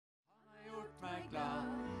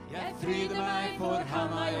fryder meg, for han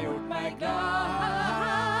har gjort meg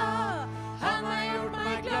glad. Han har gjort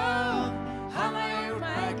meg glad, han har gjort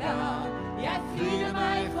meg glad. Jeg fryder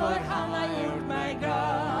meg, for han har gjort meg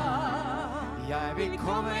glad. Jeg vil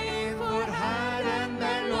komme inn for Herren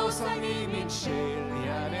med lovsang i min sjel.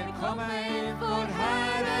 Jeg vil komme inn for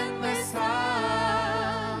Herren med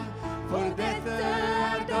sang. For dette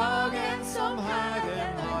er dagen som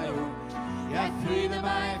Herren har gjort. Jeg fryder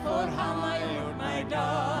meg, for han har gjort meg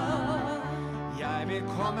glad. Jeg vil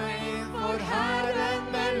komme inn for Herren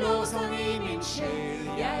med lovsang i min sjel.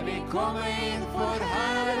 Jeg vil komme inn for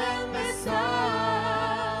Herren med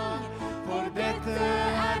sang. For dette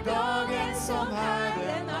er dagen som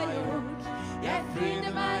Herren har gjort. Jeg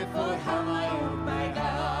fryder meg, for han har gjort meg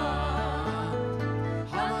glad.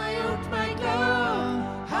 Han har gjort meg glad,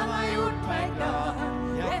 han har gjort meg glad.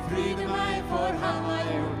 Jeg fryder meg, for han har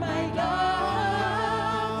gjort meg glad.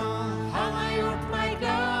 Han har gjort meg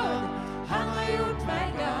glad, han har gjort meg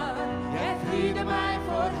glad. Jeg fryder meg,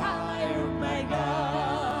 for han har gjort meg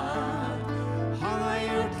glad. Han har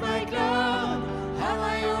gjort meg glad, han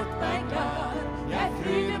har gjort meg glad. Jeg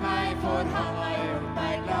fryder meg, for han har gjort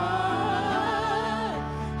meg glad.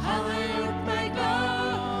 Han har gjort meg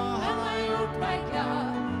glad, han har gjort meg glad.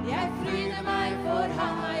 Jeg fryder meg, for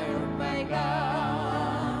han har gjort meg glad.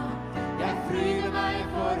 Jeg fryder meg,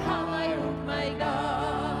 for han har gjort meg glad.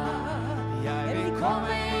 Jeg vil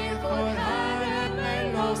komme inn for Herren med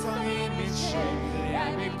lovsang i min sjel.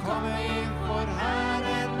 Jeg vil komme inn for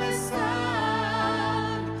Herren med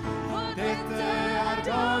sang. Dette er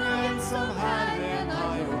dagen som Herren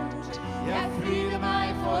har gjort. Jeg fryder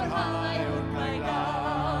meg, for han har gjort meg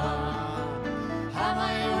glad. Han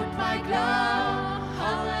har gjort meg glad,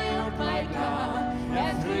 han har gjort meg glad.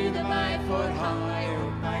 Jeg fryder meg, for han har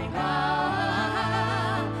gjort meg glad.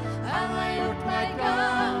 Han har gjort meg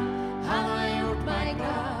glad, han har gjort meg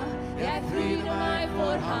glad. Jeg fryder meg,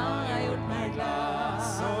 for han har gjort meg glad.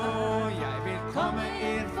 Så jeg vil komme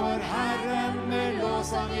inn for Herren med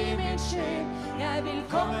lovsang i min sjel. Jeg vil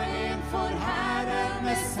komme inn for Herren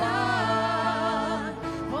med sang.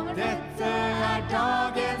 For dette er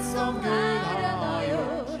dagen som Gud har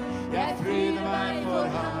gjort. Jeg fryder meg, for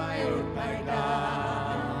han har gjort meg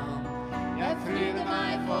glad. Jeg fryder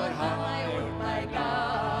meg, for han har gjort meg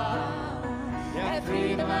glad. Jeg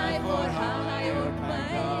fryder meg, for han har gjort meg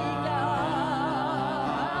glad.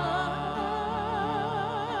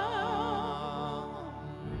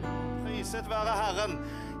 Priset være Herren.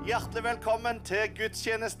 Hjertelig velkommen til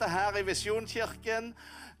gudstjeneste her i Visjonskirken.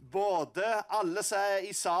 Både alle som er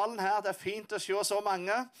i salen her, det er fint å se så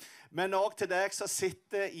mange, men også til deg som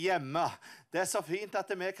sitter hjemme. Det er så fint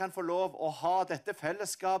at vi kan få lov å ha dette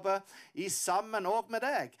fellesskapet i sammen også med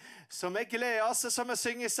deg. Så vi gleder oss som vi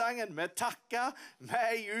synger i sangen. Vi takker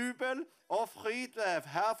med jubel og fryd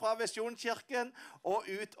her fra Visjonskirken og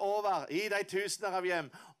utover i de tusener av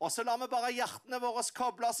hjem. Og så lar vi bare hjertene våre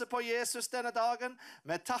koble seg på Jesus denne dagen.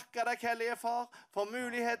 Vi takker deg, Hellige Far, for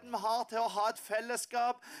muligheten vi har til å ha et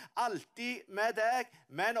fellesskap alltid med deg,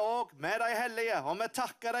 men også med de hellige. Og vi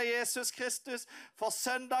takker deg, Jesus Kristus, for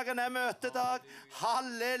søndagen er møtedag.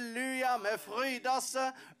 Halleluja! Vi fryder oss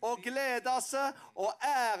og gleder oss og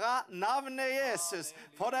ærer navnet Jesus.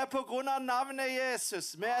 For det er på grunn av navnet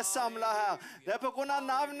Jesus vi er samlet her. Det er på grunn av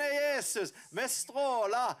navnet Jesus vi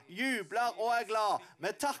stråler, jubler og er glad.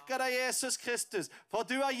 Vi takker deg, Jesus Kristus, for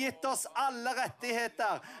du har gitt oss alle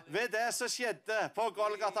rettigheter ved det som skjedde på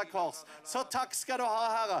Golgata kors. Så takk skal du ha,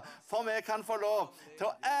 Herre, for vi kan få lov til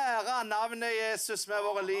å ære navnet Jesus med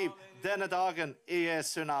våre liv denne dagen i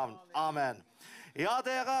Jesu navn. Amen. Ja,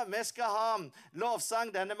 dere, vi skal ha lovsang.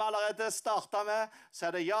 Denne vi allerede startet med. Så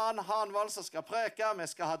er det Jan Hanvold som skal preke. Vi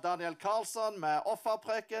skal ha Daniel Karlsson med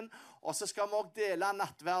offerpreken. Og så skal vi også dele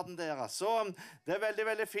nattverden deres. Så det er veldig,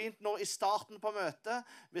 veldig fint nå i starten på møtet.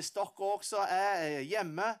 Hvis dere også er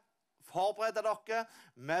hjemme, forbereder dere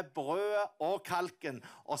med brød og kalken,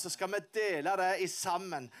 og så skal vi dele det i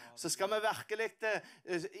sammen. Så skal vi virkelig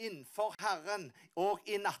innenfor Herren og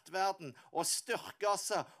i nattverden og styrke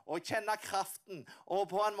oss og kjenne kraften og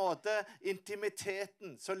på en måte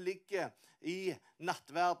intimiteten som ligger i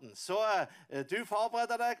nattverden. Så du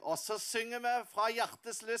forbereder deg, og så synger vi fra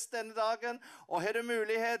hjertets lyst denne dagen, og har du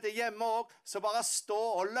mulighet hjemme også, så bare stå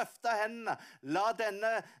og løfte hendene. La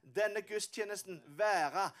denne gudstjenesten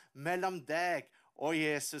være mellom deg og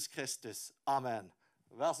Jesus Kristus. Amen.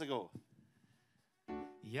 Vær så god.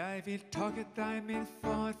 Jeg vil takke deg, min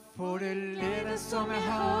far, for det livet som jeg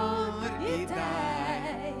har i deg.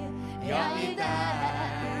 Ja, i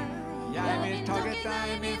deg. Jeg vil takke deg,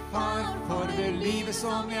 min far, for det livet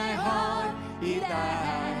som jeg har i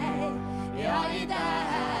deg. Ja, i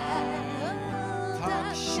deg.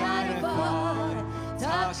 Takk, kjære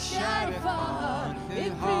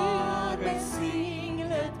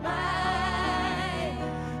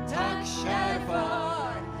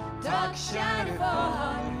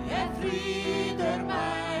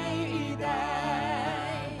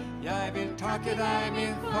takke deg,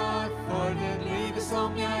 min far, for det livet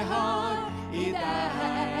som jeg har i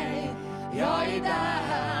deg. Ja, i deg.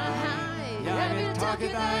 Jeg vil takke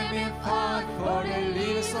deg, min far, for det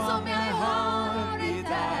livet som jeg har i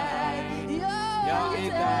deg. Ja, i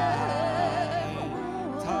deg.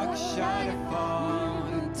 Takk, kjære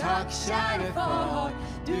far, takk, kjære far,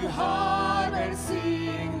 du har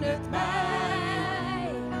velsignet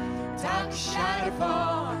meg. Takk, kjære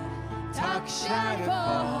far, takk, kjære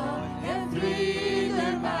far, jeg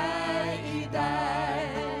fryder meg i deg.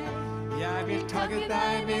 Jeg vil takke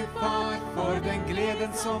deg, min far, for den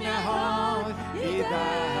gleden som jeg har i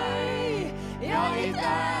deg. Ja, i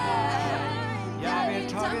deg. Jeg vil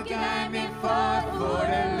takke deg, min far, for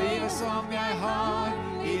det livet som jeg har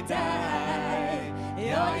i deg.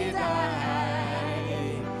 Ja, i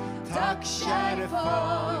deg. Takk, kjære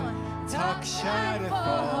far, takk, kjære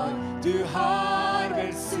far, du har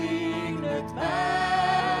velsignet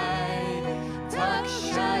meg. Takk,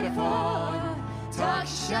 kjære far, takk,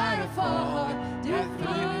 kjære far, du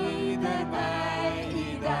fryder meg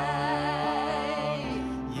i deg.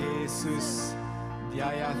 Jesus,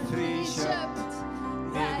 jeg er frikjøpt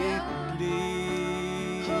ved ditt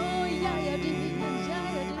liv.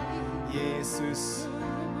 Jesus,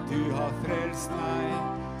 du har frelst meg,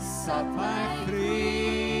 satt meg fri.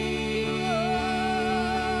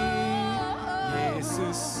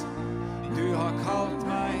 Jesus, du har kalt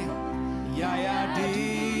meg, jeg er din.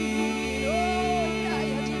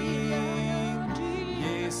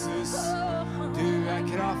 Jesus, du er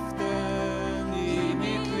kraften i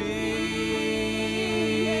mitt liv.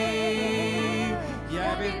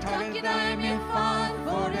 Jeg vil takke deg, min far,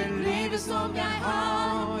 for det livet som jeg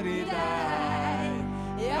har i deg.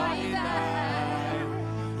 Ja, i deg.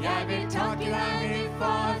 Jeg vil takke deg, min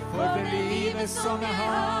far, for det livet som jeg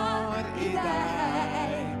har i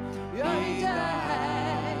deg. Ja, i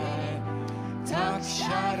deg. Takk,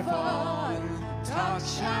 kjære far, takk,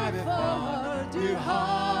 kjære far, du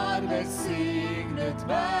har velsignet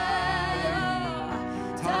meg.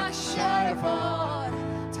 Takk, kjære far,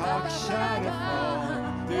 takk, kjære far,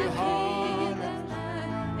 du har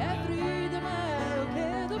jeg fryder meg og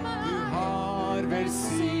gleder meg. Du har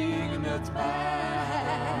velsignet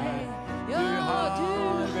meg. Du har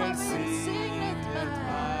velsignet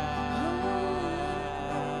meg.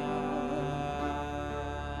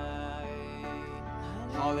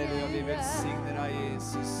 Halleluja, vi velsigner deg,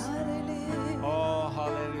 Jesus. Å,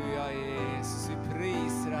 halleluja, Jesus, vi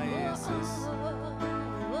priser deg, Jesus.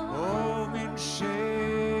 Å, min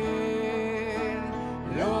sjel,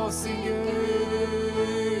 lås i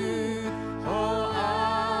Gud, og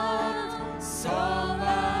alt som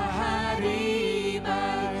er her i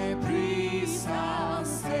meg, pris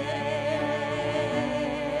hans hellige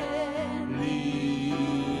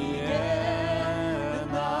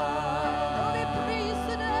navn. Vi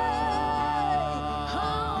priser deg,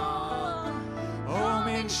 å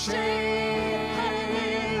min sjel,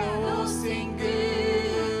 lås i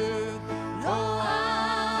Gud, og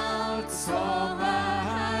alt som er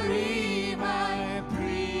her i meg,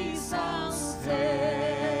 pris hans hellige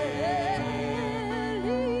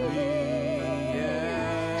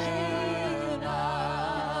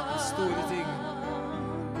navn. Store ting.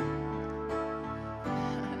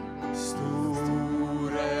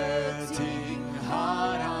 Store ting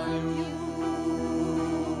har han gjort.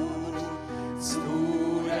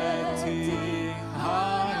 Store ting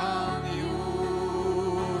har han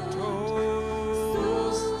gjort.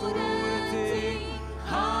 Store ting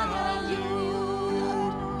har han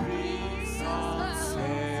gjort. Pris hans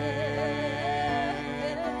hellige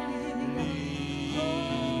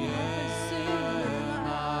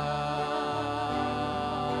navn.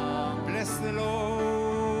 Bless the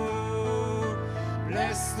Lord,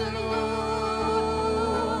 bless the Lord,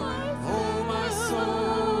 oh my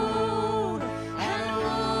soul, and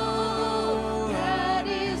all that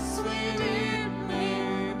is within me,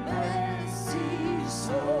 bless his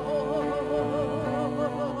holy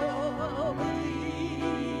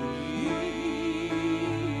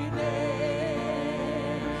name.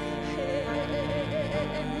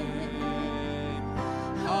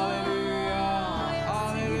 Halleluja,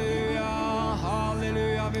 halleluja,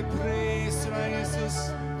 halleluja, vi priser deg, Jesus.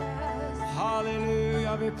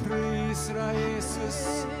 Halleluja, vi priser deg, Jesus.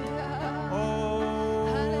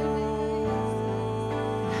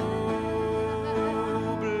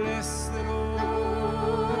 Bless the Lord,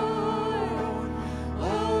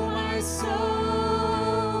 oh my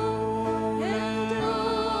soul, and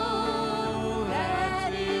all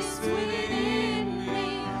that is within me,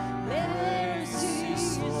 bless his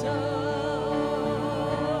holy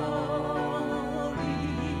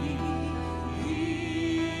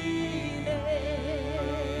name.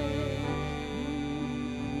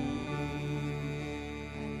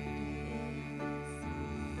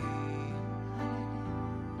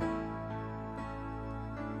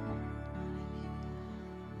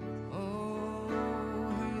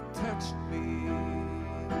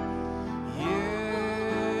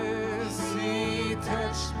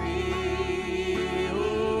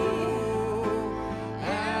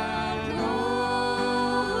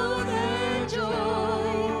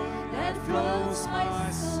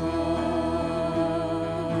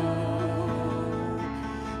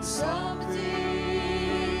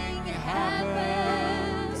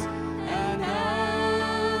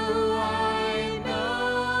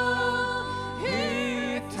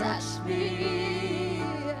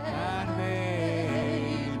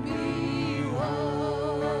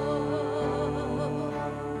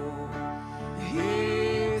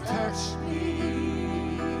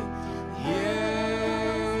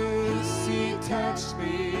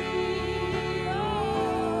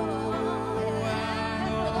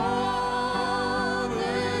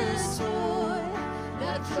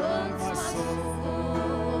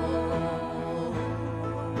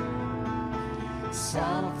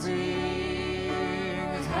 Something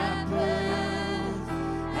happened,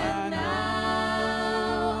 and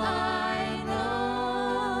now I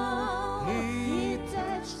know He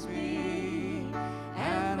touched me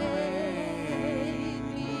and made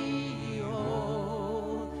me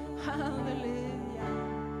whole. Halleluja.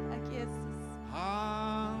 Tack Jesus.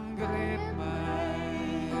 Han grep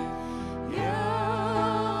meg. Ja,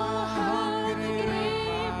 han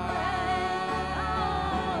grep meg.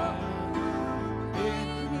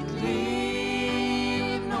 Mitt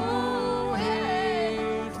liv nå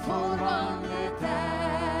helt forvandlet er.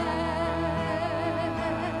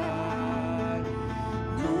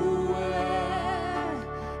 Noe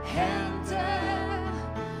hendte,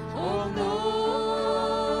 og nå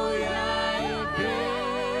jeg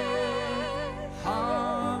vet.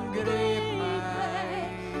 Han grep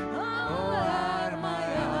meg. Han er meg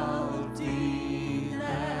alltid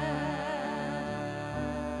nær.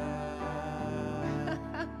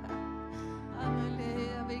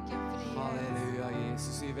 Halleluja, hvilken frihet. Halleluja,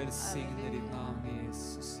 Jesus. Vi velsigner ditt navn,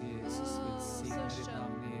 Jesus. Jesus, velsigner ditt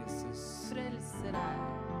navn, Jesus. Frelser er.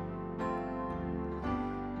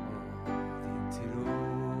 Din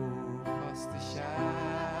trofaste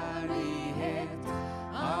kjærlighet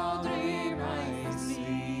Aldri meg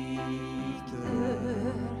svikter.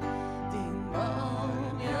 Din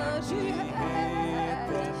barmhjertighet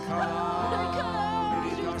kan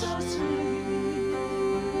aldri ta slutt.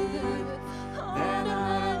 Den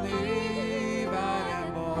er ny hver en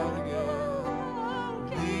morgen,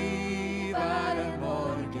 ny hver en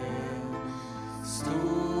morgen.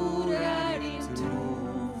 Stor er din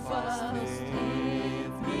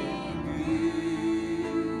trofasthet, min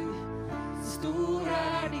Gud. Stor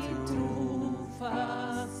er din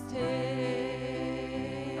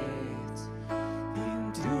trofasthet.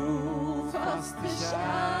 Din trofaste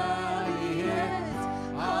kjærlighet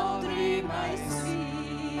aldri meg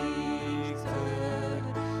svikter.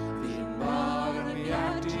 Din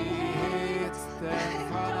barmhjertighet, Den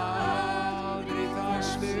kan aldri ta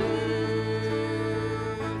slutt.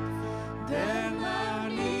 Den er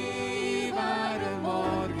ny hver en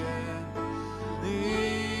morgen, ny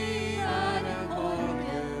hver en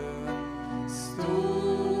morgen.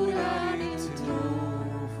 Stor er din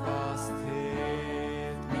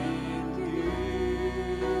trofasthet, min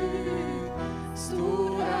Gud.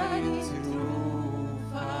 Stor er din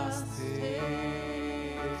trofasthet.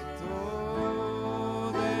 Å,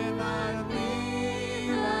 den er ny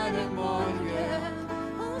hver en morgen,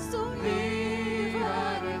 ny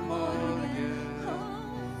hver en morgen.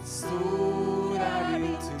 Stor er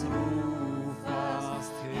din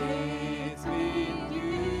trofasthet, min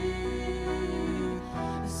Gud.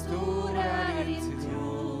 Stor er din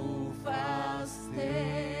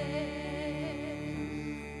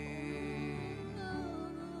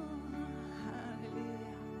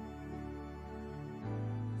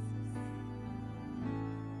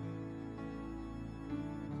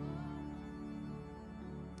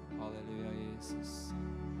Halleluja, Jesus.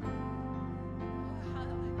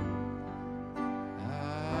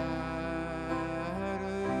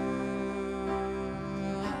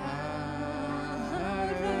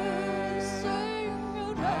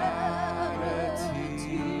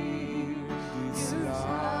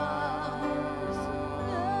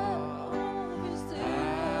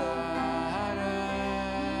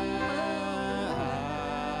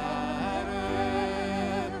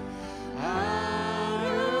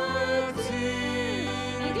 Ære til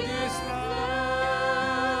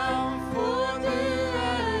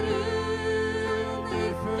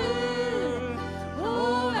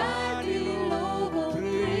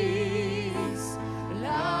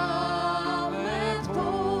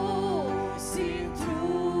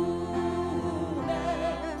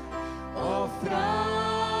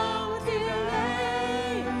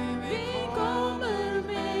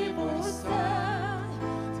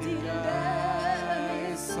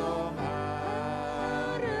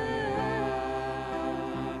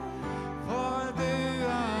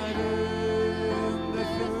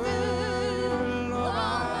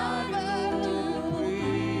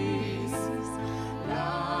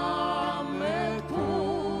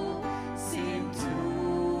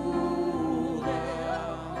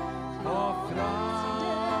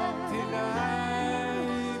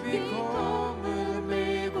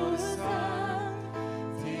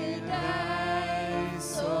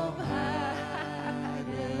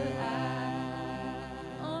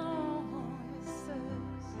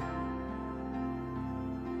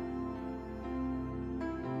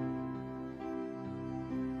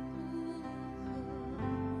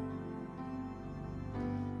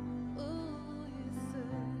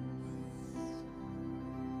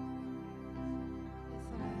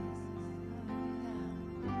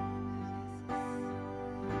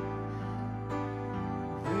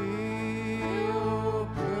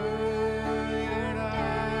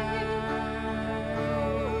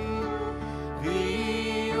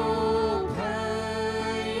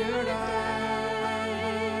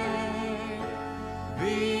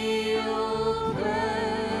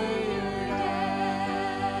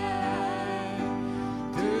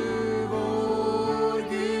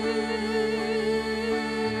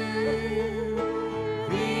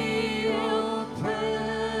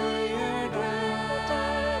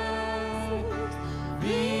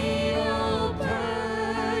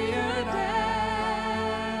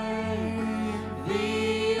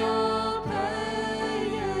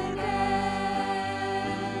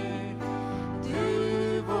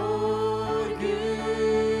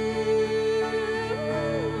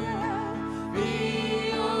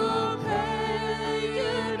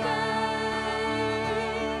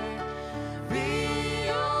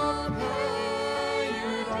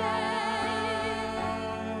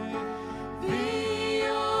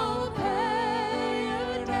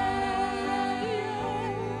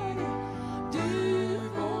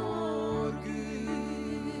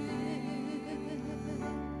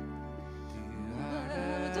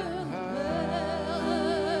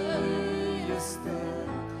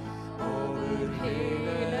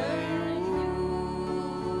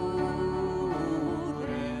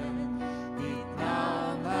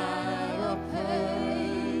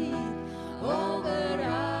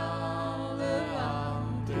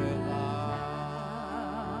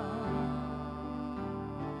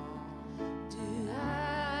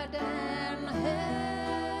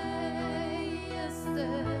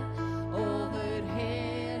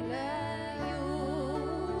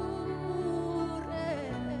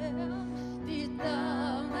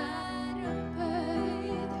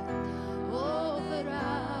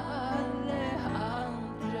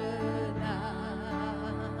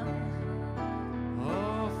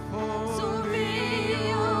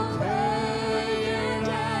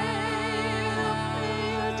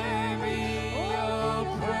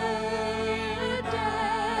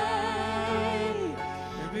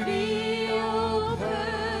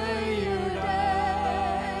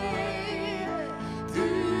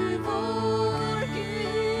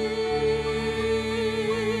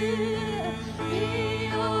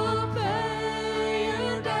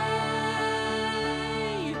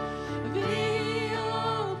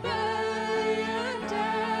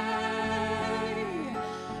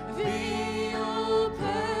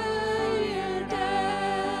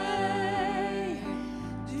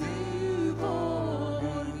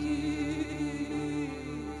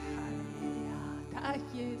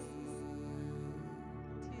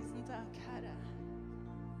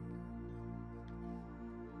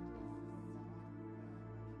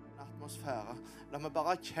atmosfære. La meg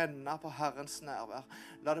bare kjenne på Herrens nærvær.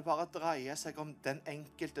 La det bare dreie seg om den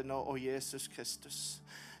enkelte nå og Jesus Kristus.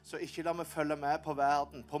 Så ikke la meg følge med på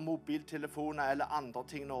verden, på mobiltelefoner eller andre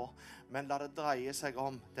ting nå, men la det dreie seg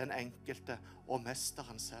om den enkelte og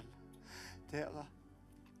mesteren selv. Dere,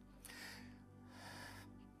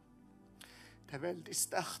 det er veldig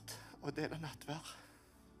sterkt å dele nattvær.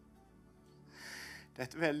 Det er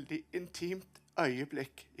et veldig intimt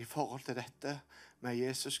øyeblikk i forhold til dette med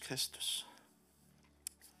Jesus Kristus.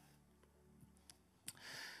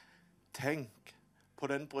 Tenk på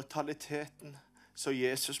den brutaliteten som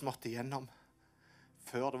Jesus måtte gjennom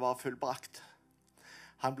før det var fullbrakt.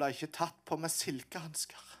 Han ble ikke tatt på med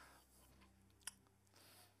silkehansker.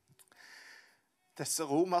 Disse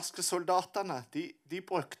romerske soldatene, de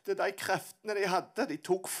brukte de kreftene de hadde. De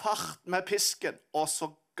tok fart med pisken, og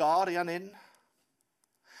så ga de han inn.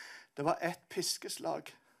 Det var ett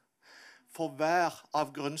piskeslag for hver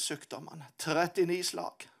av grunnsykdommene. 39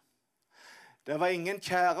 slag. Det var ingen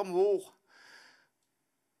kjære mor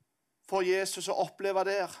for Jesus å oppleve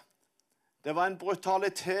der. Det var en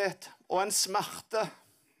brutalitet og en smerte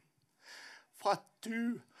for at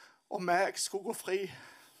du og meg skulle gå fri.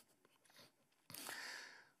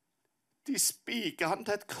 De spiket han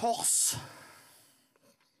til et kors.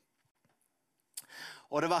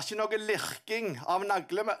 Og det var ikke noe lirking av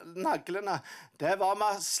naglene. Det var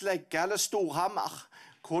med slegge eller storhammer,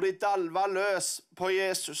 hvor de dalva løs på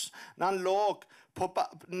Jesus når han lå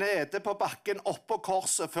nede på bakken oppå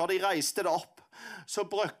korset før de reiste det opp. Så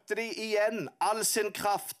brukte de igjen all sin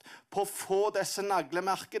kraft på å få disse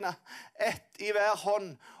naglemerkene, ett i hver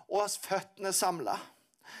hånd, og føttene samlet.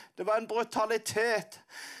 Det var en brutalitet.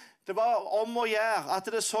 Det var om å gjøre at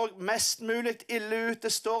det så mest mulig ille ut.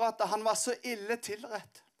 Det står at han var så ille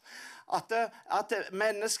tilrett. At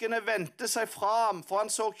menneskene vendte seg fram, for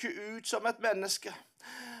han så ikke ut som et menneske.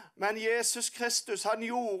 Men Jesus Kristus, han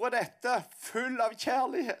gjorde dette full av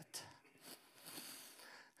kjærlighet.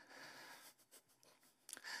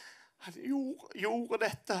 Han gjorde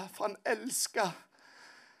dette, for han elsket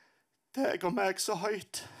deg og meg så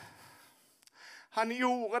høyt. Han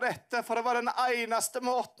gjorde dette, for det var den eneste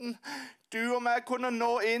måten du og meg kunne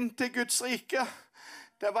nå inn til Guds rike.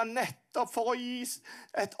 Det var nettopp for å gi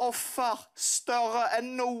et offer større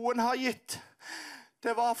enn noen har gitt.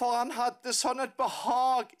 Det var for han hadde sånn et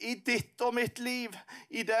behag i ditt og mitt liv,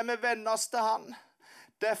 i det vi venner oss til han.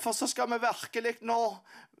 Derfor så skal vi virkelig nå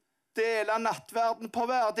dele nattverden på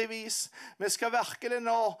verdig vis. Vi skal virkelig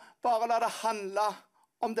nå bare la det handle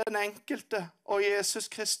om den enkelte og Jesus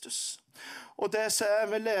Kristus. Og det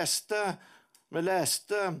som vi leste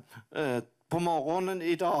på morgenen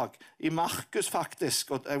i dag, i Markus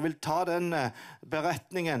faktisk, og jeg vil ta den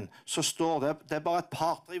beretningen, så står det er bare et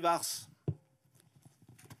par-tre vers,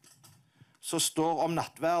 som står om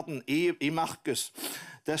nattverden i Markus.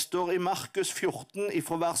 Det står i Markus 14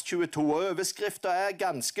 fra vers 22, og overskriften er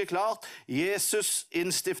ganske klart: Jesus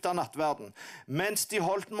innstiftet nattverden. Mens de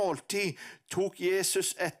holdt måltid, tok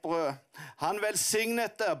Jesus et brød. Han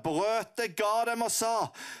velsignet det, brøt det, ga dem og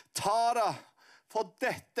sa: ta det, for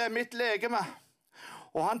dette er mitt legeme.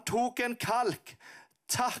 Og han tok en kalk,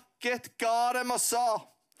 takket, ga dem og sa: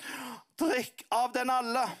 drikk av den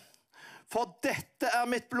alle, for dette er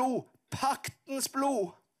mitt blod, paktens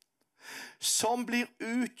blod, som blir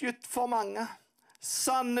utgitt for mange.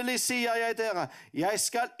 Sannelig sier jeg dere, jeg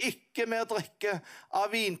skal ikke mer drikke av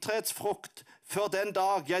vintreets frukt før den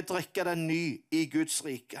dag jeg drikker den ny i Guds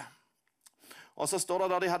rike. Og så står det,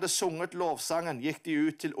 da de hadde sunget lovsangen, gikk de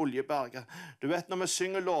ut til Oljeberget. Du vet, når vi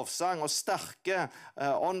synger lovsang og sterke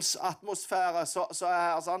åndsatmosfære, så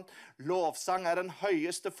er sånn, lovsang er den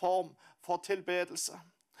høyeste form for tilbedelse.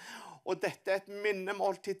 Og dette er et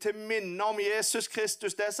minnemåltid til minne om Jesus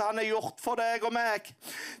Kristus, det som han har gjort for deg og meg.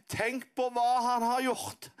 Tenk på hva han har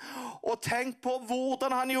gjort, og tenk på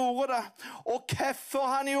hvordan han gjorde det, og hvorfor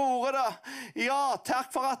han gjorde det. Ja, takk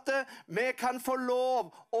for at vi kan få lov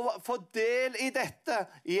å få del i dette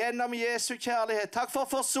gjennom Jesu kjærlighet. Takk for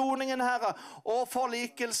forsoningen, Herre, og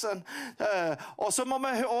forlikelsen. Og så må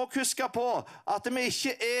vi også huske på at vi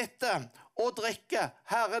ikke eter og drikke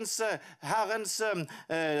Herrens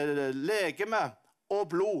legeme og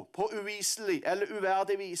blod på uviselig eller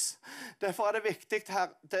uverdig vis. Derfor er det viktig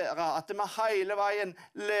her, dere, at vi hele veien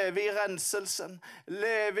lever i renselsen,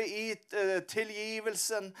 lever i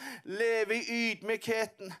tilgivelsen, lever i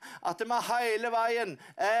ydmykheten, at vi hele veien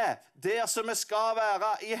er der som vi skal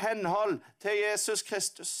være i henhold til Jesus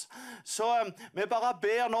Kristus. Så vi bare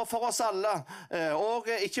ber nå for oss alle, og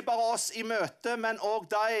ikke bare oss i møte, men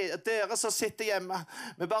også dere som sitter hjemme.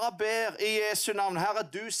 Vi bare ber i Jesu navn. Herre,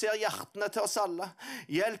 du ser hjertene til oss alle.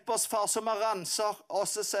 Hjelp oss, far, som vi ransaker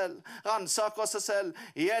oss selv.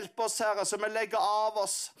 Hjelp oss, Herre, som vi legger av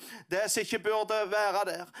oss det som ikke burde være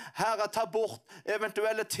der. Herre, ta bort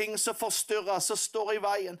eventuelle ting som forstyrrer, som står i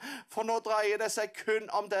veien. For nå dreier det seg kun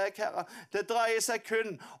om deg, Herre. Det dreier seg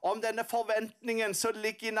kun om denne forventningen som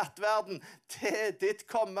ligger i nattverden til ditt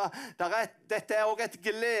komme. Dette er også et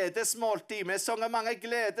gledesmåltid. Vi sanger mange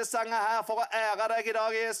gledesanger her for å ære deg i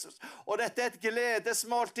dag, Jesus. Og dette er et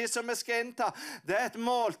gledesmåltid som vi skal innta. Det er et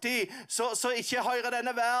måltid som ikke hører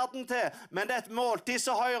denne verden til, men det er et måltid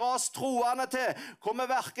som hører oss troende til, hvor vi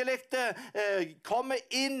virkelig kommer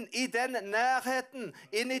inn i den nærheten,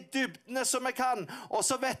 inn i dybdene som vi kan. Og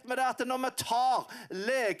så vet vi det at når vi tar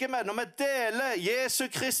legeme, når vi deler Jesu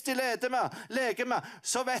Kristi legeme,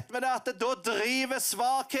 så vet vi det at da driver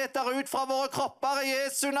svakheter ut fra våre kropper i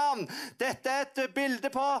Jesu navn. Dette er et bilde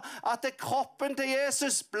på at kroppen til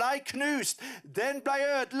Jesus ble knust. Den ble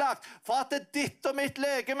ødelagt for at ditt og mitt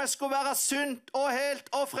legeme skulle være sunt og helt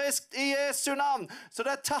og friskt i Jesu navn. Så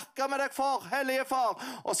det takker vi deg for, Hellige Far.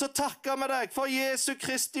 Og så takker vi deg for Jesu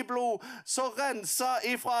Kristi blod, så rensa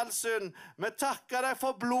ifra all synd. Vi takker deg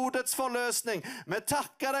for blodets forløsning. Vi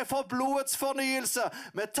takker deg for blodets fornyelse.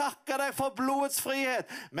 Vi takker deg for blodets frihet.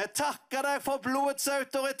 Vi takker deg for blodets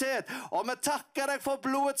autoritet. Og vi takker deg for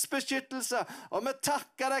blodets beskyttelse. Og vi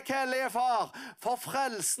takker deg, Hellige Far, for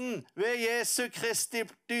frelsen ved Jesu Kristi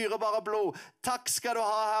dyrebare blod. Takk skal du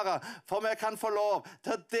ha, Herre, for vi kan få lov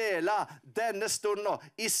til å dele denne stunden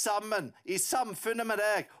i samfunnet med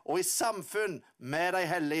deg, og i samfunn med de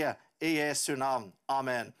hellige, i Jesu navn.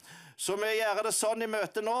 Amen. Så vi gjør det sånn i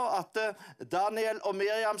møtet nå, at Daniel og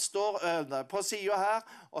Miriam står på siden her,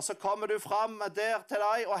 og så kommer du frem der til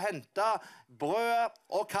deg og henter brød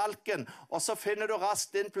og kalken, og så finner du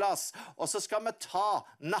raskt din plass, og så skal vi ta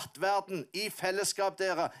nattverden i fellesskap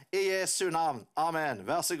dere, i Jesu navn. Amen.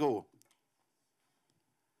 Vær så god.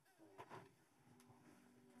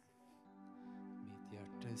 Mitt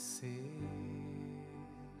hjerte ser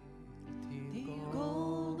til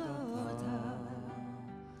Golgata,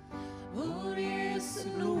 hvor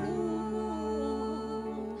Jesu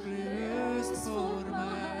blod ble øst for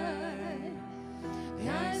meg.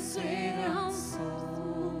 Jeg ser hans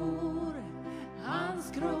sår,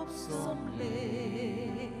 hans kropp som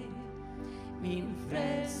led, min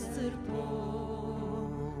frelser på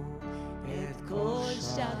et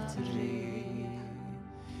korset tre.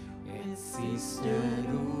 Et siste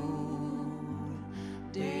ord,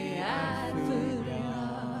 det er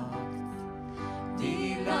fullbrakt. De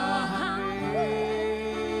la ham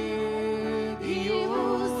ned i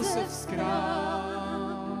Josefs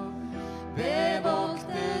grav,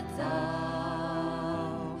 bevoktet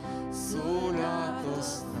av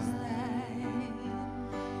solatostens deg.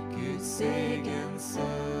 Guds egen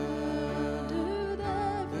sønn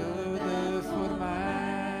døde for meg.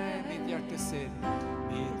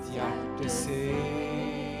 Mitt hjerte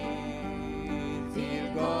ser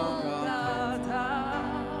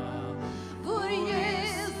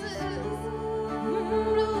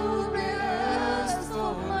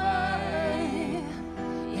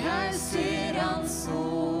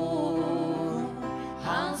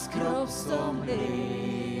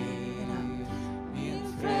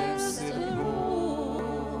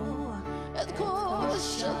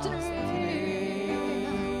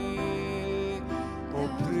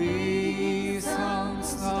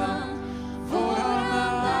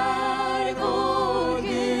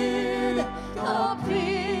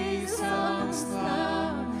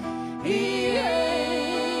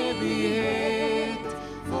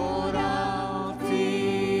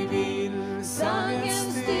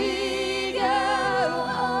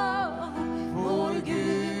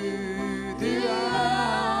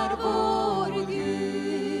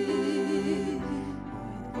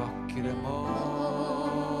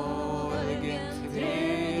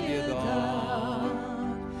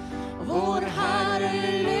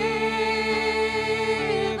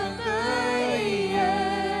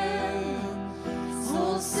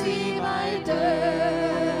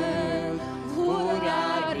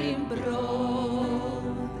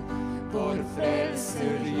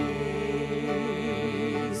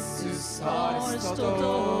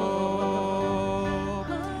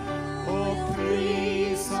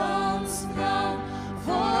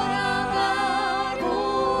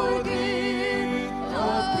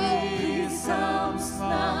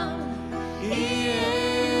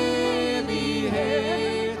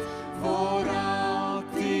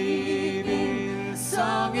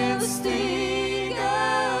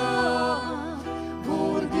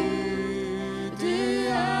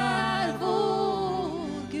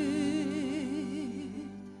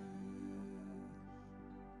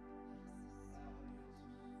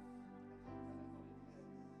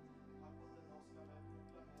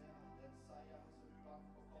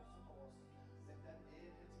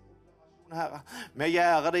Herre. Vi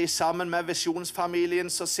gjør det sammen med visjonsfamilien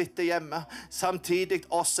som sitter hjemme, samtidig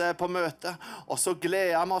oss er på møte, og så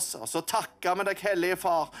gleder vi oss, og så takker vi deg, Hellige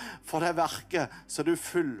Far, for det verket som du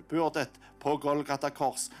fullbyrdet på Golgata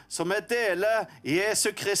kors. Så vi deler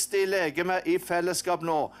Jesu Kristi legeme i fellesskap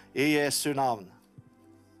nå, i Jesu navn.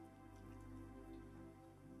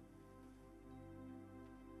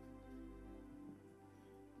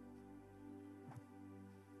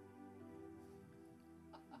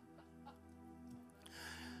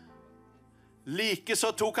 Like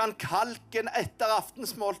så tok han kalken etter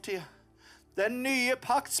aftensmåltid. Den nye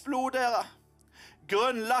pakts blod, dere,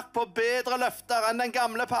 grunnlagt på bedre løfter enn den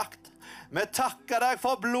gamle pakt. Vi takker deg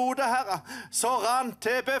for blodet, Herre, så rant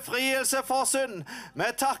til befrielse for synd. Vi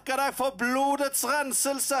takker deg for blodets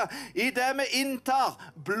renselse i det vi inntar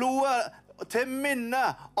blodet til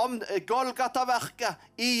minne om Golgata-verket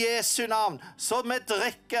i Jesu navn. Så vi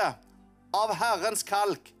drikker av Herrens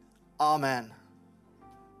kalk. Amen.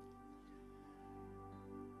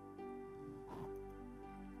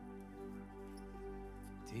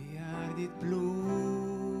 Det er ditt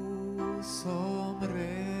blod som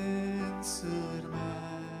renser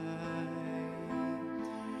meg.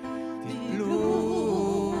 Ditt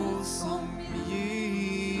blod som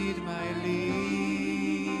gir meg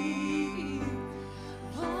liv.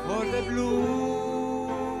 For det blod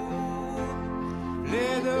ble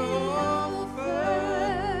det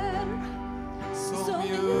offer som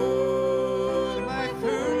gjør meg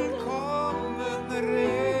fullkommen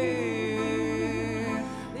ren.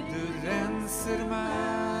 Du renser meg,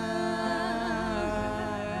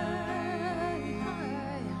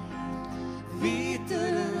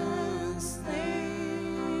 hvitere enn snø.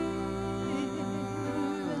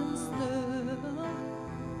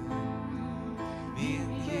 Min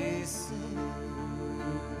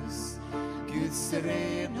Jesus, Guds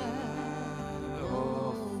rene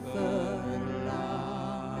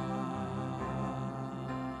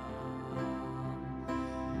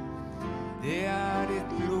det er ditt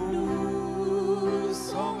blod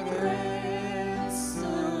som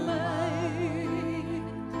renser meg.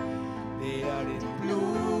 Det er ditt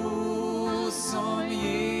blod som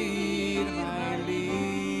gir meg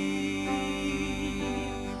liv.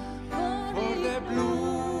 For det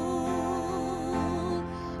blod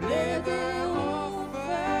ble det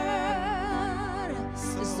offer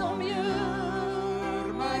som gjør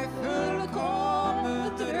meg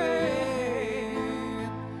fullkomment ren.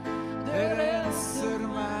 Det renser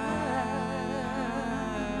meg,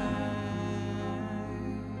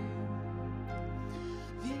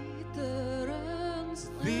 hvitere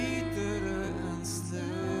enn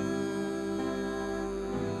snø.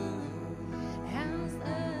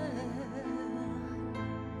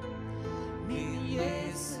 Min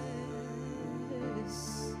Jesus,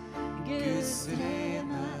 Guds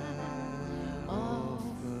rene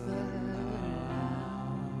offerlam.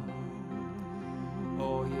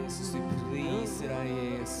 Å, Jesus, vi priser deg,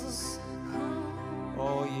 Jesus.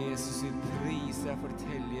 Å, Jesus, vi priser deg for ditt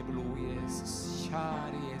hellige blod, Jesus.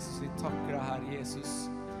 Kjære Jesus, vi takker deg, Herre Jesus.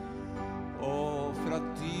 Å, fra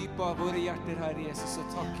dypet av våre hjerter, Herre Jesus, så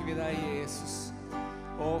takker vi deg, Jesus.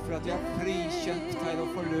 Å, for at vi har frikjøpt, Herre,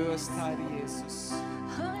 og forløst, Herre Jesus.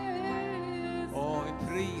 Å, vi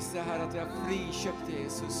priser, Herre, at vi har frikjøpt,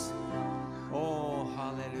 Jesus. Å,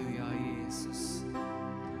 halleluja, Jesus.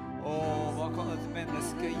 Å, hva kan et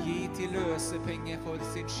menneske gi til løsepenger for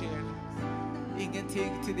sin sjel?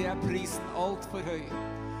 Ingenting, til det er prisen alt for høy.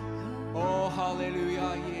 Å, halleluja,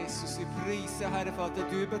 Jesus. Vi priser, Herre, for at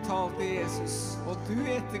du betalte, Jesus, og du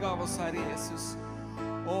ettergav oss, Herre Jesus.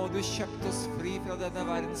 Å, du kjøpte oss fri fra denne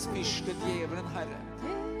verdens fyrste, djevelen, Herre.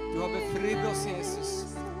 Du har befridd oss, Jesus.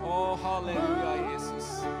 Å, halleluja, Jesus.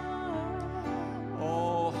 Å,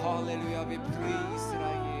 halleluja, vi priser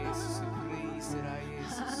deg, Jesus. Vi priser deg,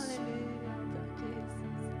 Jesus.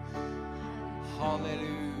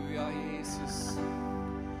 Halleluja, Jesus.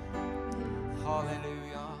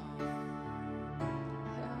 Halleluja.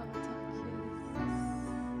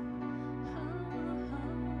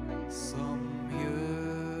 Som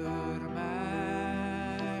gjør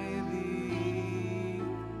meg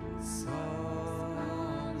hvit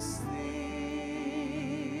som sne.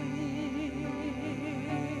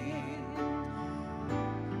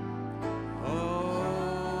 Å,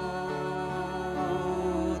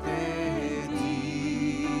 det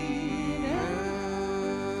dyre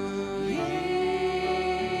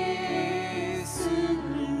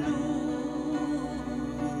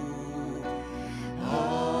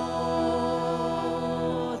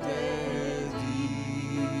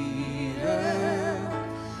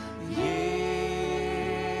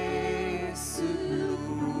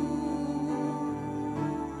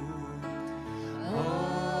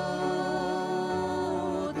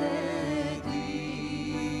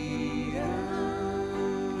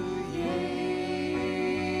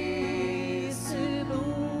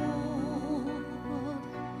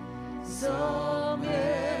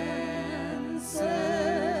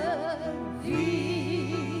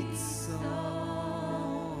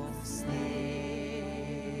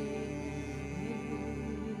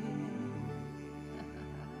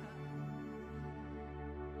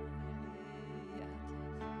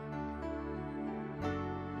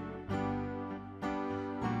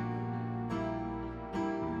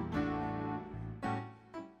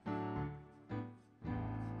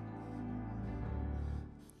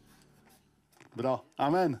Bra.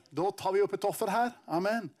 Amen. Då tar vi upp ett offer här.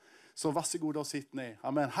 Amen. Så varsågoda och sitt ner.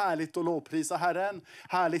 Amen. Härligt att lovprisa Herren.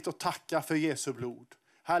 Härligt att tacka för Jesu blod.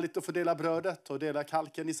 Härligt att få dela brödet och dela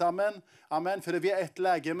kalken i sammen. Amen. För det vi är ett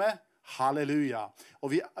läge med. Halleluja.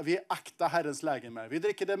 Och vi aktar Herrens lägeme. Vi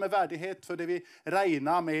dricker det med värdighet för det vi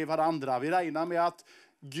regnar med varandra. Vi regnar med att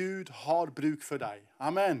Gud har bruk för dig.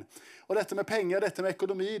 Amen. Och detta med pengar, detta med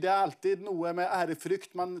ekonomi, det är alltid något med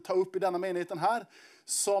ärefrykt man tar upp i denna menigheten här.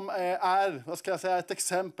 Som är, vad ska jag säga, ett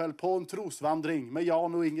exempel på en trosvandring med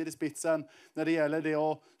Jan och Inger i spitsen. När det gäller det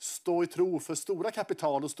att stå i tro för stora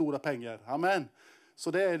kapital och stora pengar. Amen.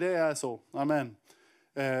 Så det är så. Amen.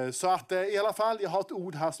 Så att i alla fall, jag har ett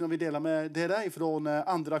ord här som jag vill dela med dig från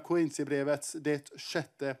andra Korinthierbrevets det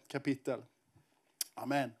 6:e kapitel.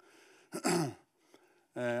 Amen.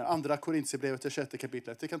 Andra Korinthierbrevet det 6:e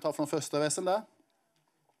kapitlet. Vi kan ta från första versen där.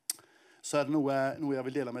 Så är det nog jag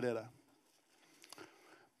vill dela med dig.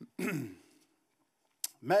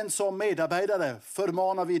 Men som medarbetare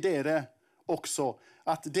förmanar vi dere också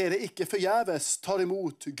att dere icke förgäves tar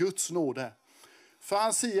emot Guds nåde. För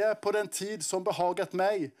han säger, på den tid som behagat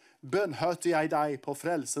mig bönhörte jag dig på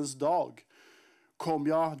frälsens dag. Kom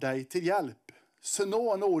jag dig till hjälp. Så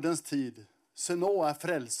nå nådens tid, så nå är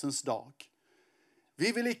frälsens dag.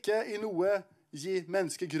 Vi vill icke i noe ge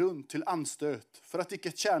mänsklig grund till anstöt för att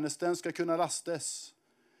icke tjänsten ska kunna lastes.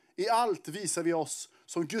 I allt visar vi oss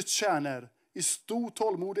som Guds tjäner i stor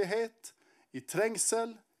tålmodighet, i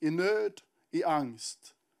trängsel, i nöd, i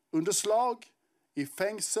angst, under slag, i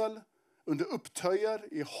fängsel, under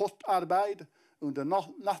upptöjer, i hårt arbete, under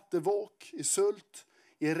nattevåk, i sult,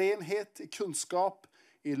 i renhet, i kunskap,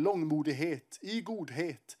 i långmodighet, i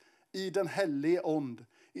godhet, i den helige ond,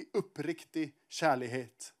 i uppriktig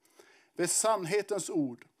kärlighet. Vid sannhetens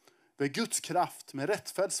ord, vid Guds kraft, med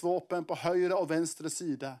rättfärdsvapen på högra och vänstra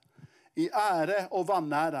sida, i ära och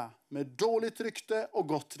vanära, med dåligt rykte och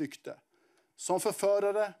gott rykte, som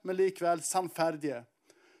förförare men likväl sannfärdige,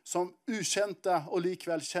 som ukänta och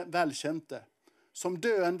likväl välkänte, som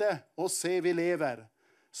döende och se vi lever,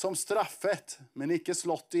 som straffet men icke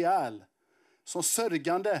slått ihjäl, som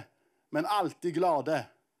sörjande men alltid glade,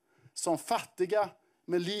 som fattiga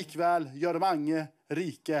men likväl gör mange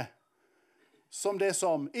rike, som det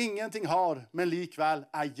som ingenting har men likväl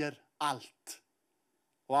äger allt.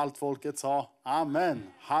 Och allt folket sa amen,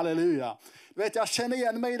 halleluja. Du vet, jag känner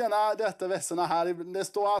igen mig i detta verserna här. Det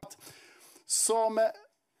står att som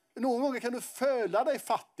någon gång kan du följa dig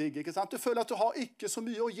fattig, inte sant? Du följer att du har icke så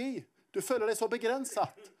mycket att ge. Du följer dig så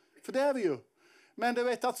begränsat. För det är vi ju. Men du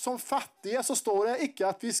vet att som fattiga så står det icke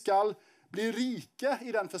att vi ska bli rika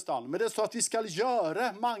i den förstand. Men det står att vi ska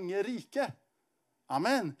göra många rike.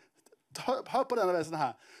 Amen. Hör på denna versen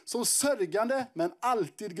här. Som sörjande men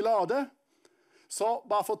alltid glade. Så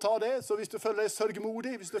bara för att ta det. Så hvis du följer dig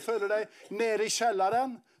sörgmodig. Hvis du följer dig nere i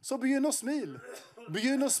källaren. Så begynn att smil.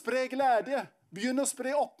 Begynn att spre glädje. Begynn att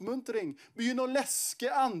spre uppmuntring. Begynn att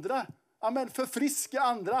läske andra. Amen. Förfriska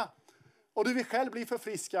andra. Och du vill själv bli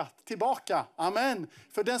förfriskad tillbaka. Amen.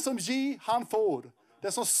 För den som ger, han får.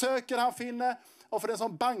 Den som söker, han finner. Och för den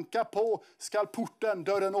som bankar på ska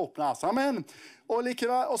dörren öppnas. Amen.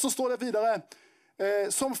 Och så står det vidare.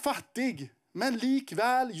 Som fattig, men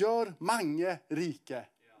likväl gör mange rike.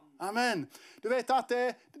 Amen. Du vet att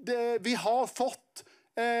vi har fått,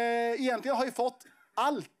 egentligen har vi fått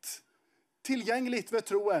allt tillgängligt vid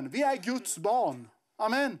troen. Vi är Guds barn.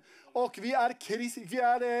 Amen. Och vi är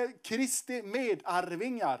Kristi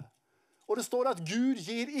medarvingar. Och det står att Gud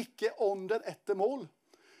ger icke onden ett mål.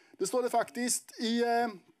 Det står det faktiskt i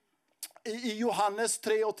Johannes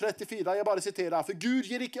 3:34. Jag bara citerar. För Gud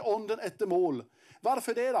ger icke onden ett mål.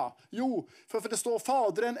 Varför det då? Jo, för det står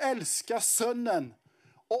Fadern älskar sönnen.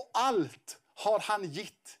 Och allt har han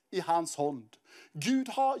gitt i hans hand. Gud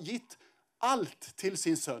har gitt allt till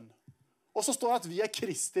sin son. Och så står det att vi är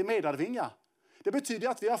Kristi medarvingar. Det betyder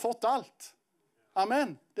att vi har fått allt.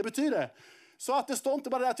 Amen. Det betyder. Så att det står inte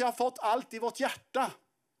bara att jag har fått allt i vårt hjärta.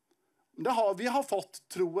 Vi har fått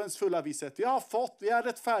troens fulla visshet. Vi är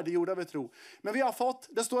rättfärdiggjorda vid tro. Men vi har fått,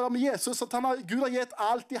 det står om Jesus att Gud har gett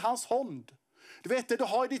allt i hans hand. Du vet det du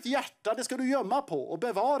har i ditt hjärta, det ska du gömma på och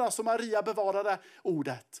bevara som Maria bevarade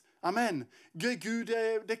ordet. Amen. Gud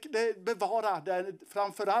bevarar det,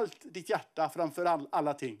 framförallt ditt hjärta framför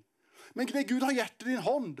alla ting. Men det Gud har gett i din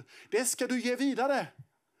hand, det ska du ge vidare.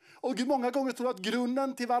 Och många gånger tror jag att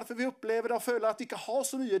grunden till varför vi upplever och följer att vi inte har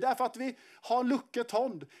så mycket, det är för att vi har lucket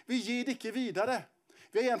hand. Vi ger det inte vidare.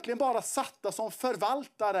 Vi är egentligen bara satta som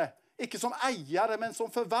förvaltare, inte som ägare men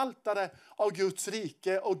som förvaltare av Guds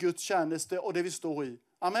rike och Guds tjänste och det vi står i.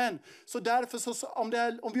 Amen. Så därför så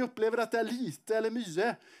om vi upplever att det är lite eller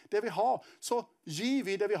mycket det vi har, så ger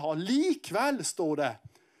vi det vi har. Likväl står det,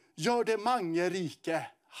 gör det mange rike.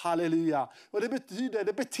 Halleluja. Och det betyder,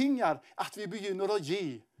 det betingar att vi begynner att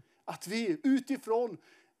ge. Att vi utifrån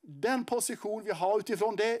den position vi har,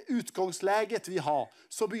 utifrån det utgångsläget vi har,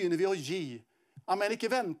 så begynner vi att ge. Amen, inte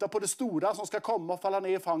vänta på det stora som ska komma och falla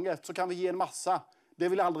ner i fanget, så kan vi ge en massa. Det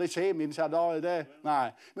vill aldrig ske, min kära.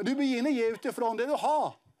 Nej. Men du begynner ge utifrån det du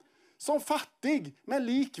har. Som fattig, men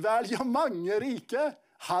likväl gör mange rike.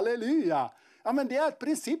 Halleluja. Ja, men det är ett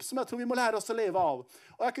princip som jag tror vi må lära oss att leva av.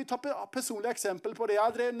 Och jag kan ju ta personliga exempel på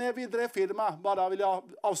det. När vi drev firma, bara vill jag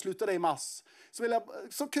avsluta det i mass.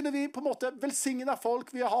 Så kunde vi på något sätt välsigna folk.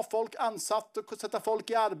 Vi har folk ansatt och sätta folk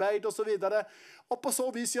i arbete och så vidare. Och på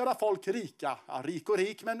så vis göra folk rika. Ja, rik och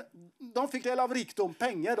rik, men de fick del av rikdom.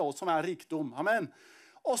 Pengar då, som är rikdom. Amen.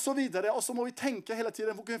 Och så vidare. Och så må vi tänka hela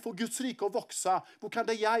tiden. Hur kan vi få Guds rike att växa? Hur kan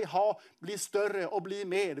det jag ha bli större och bli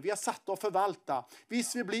mer? Vi har satt att förvalta.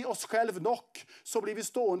 Hvis vi blir oss själv nog, så blir vi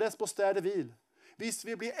stående på städer vil. Hvis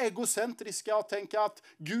vi blir egocentriska och tänker att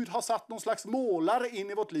Gud har satt någon slags målare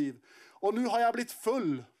in i vårt liv. Och nu har jag blivit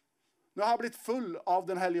full. Nu har jag blivit full av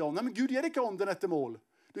den helige Ande. Men Gud ger inte ånden ett mål.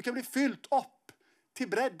 Du kan bli fyllt upp till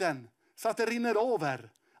bredden så att det rinner över.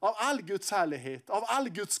 Av all Guds härlighet, av all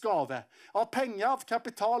Guds gave, av pengar, av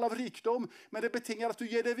kapital, av rikdom. Men det betingar att du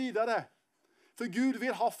ger det vidare. För Gud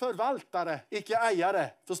vill ha förvaltare, icke ägare.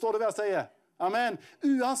 Förstår du vad jag säger? Amen.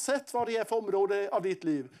 Oavsett vad det är för område av ditt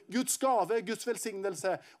liv. Guds gave, Guds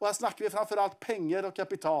välsignelse. Och här snackar vi framförallt pengar och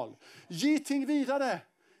kapital. Ge ting vidare.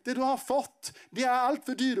 Det du har fått, det är allt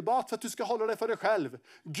för dyrbart för att du ska hålla det för dig själv.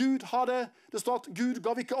 Gud hade, det står att Gud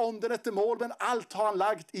gav inte ånden ett mål, men allt har han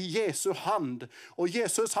lagt i Jesu hand. Och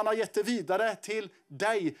Jesus, han har gett det vidare till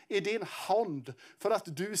dig i din hand för att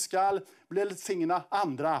du ska bli välsigna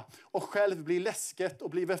andra och själv bli läsket och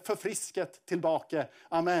bli förfrisket tillbaka.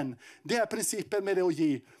 Amen. Det är principen med det att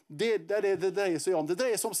ge. Det dreier sig om. Det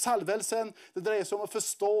dreier sig om salvelsen. Det dreier sig om att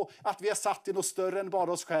förstå att vi är satt i något större än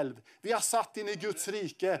bara oss själv. Vi är satt in i Guds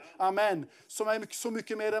rike. Amen. Som är så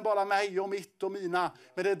mycket mer än bara mig och mitt och mina.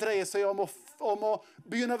 Men det dreier sig om att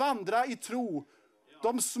begynna vandra i tro.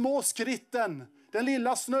 De små skritten. Den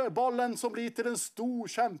lilla snöbollen som blir till en stor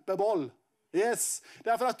kämpeboll. Yes.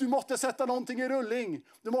 Därför att du måste sätta någonting i rulling.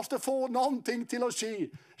 Du måste få någonting till att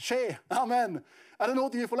ske. Amen. Är det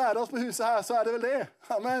något vi får lära oss på huset här, så är det väl det.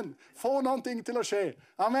 Amen. Få någonting till att ske.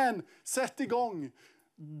 Amen. Sätt igång.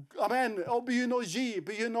 Amen. Och begynn att ge.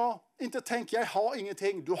 Begynn att inte tänka, jag har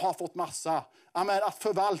ingenting. Du har fått massa. Amen. Att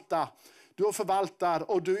förvalta. Du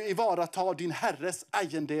förvaltar och du ivaratar din Herres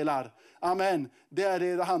egendelar. Amen. Det är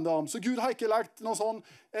det handlar om. Så Gud har inte lagt någon sån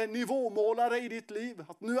nivåmålare i ditt liv.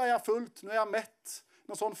 Att nu är jag fullt, nu är jag mätt.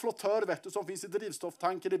 Någon sån flottör, vet du, som finns i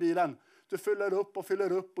drivstofftanken i bilen. Du fyller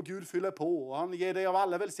upp och Gud fyller på. Och han ger dig av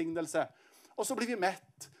alla välsignelse. Och så blir vi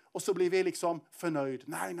mätt. Och så blir vi liksom förnöjd.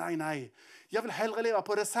 Nej. Jag vill hellre leva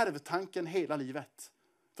på reservtanken hela livet.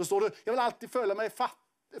 Förstår du? Jag vill alltid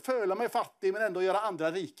føle mig fattig men ändå göra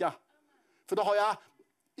andra rika. För då har jag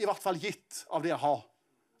i vart fall gitt av det jag har.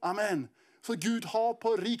 Amen. Så Gud har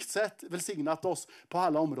på rikt sätt välsignat oss på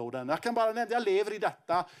alla områden. Jag kan bara nämna, jag lever i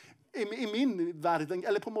detta i min värld,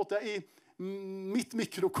 eller på något sätt i mitt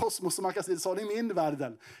mikrokosmos som man kan säga så, i min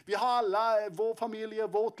världen. Vi har alla vår familj,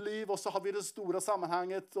 vårt liv och så har vi det stora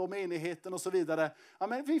sammanhanget och menigheten och så vidare.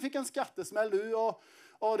 Amen. Vi fick en skattesmäll nu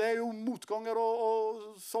och det är ju motgångar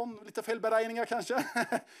och sån, lite felberäkningar kanske.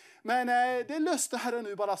 Men det löste Herren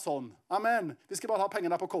nu bara sån. Amen. Vi ska bara ha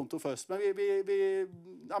pengarna på konto först. Men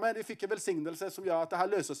vi fick en välsignelse som gör att det här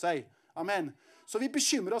löser sig. Amen. Så vi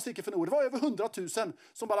bekymrar oss inte för något. Det var över 100 000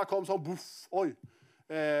 som bara kom så buff, oj.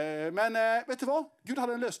 Men vet du vad? Gud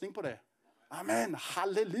hade en lösning på det. Amen,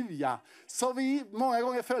 halleluja. Så vi många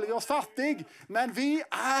gånger följer oss fattig, men vi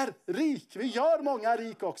är rik. Vi gör många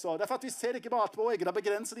rik också. Därför att vi ser inte bara på egna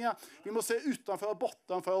begränsningar. Vi måste se utanför och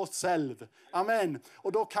bortanför oss själv. Amen.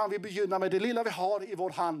 Och då kan vi begynna med det lilla vi har i vår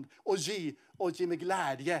hand och ge med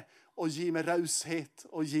glädje och ge med raushet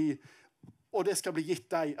och det ska bli gitt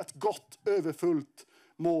dig. Ett gott, överfullt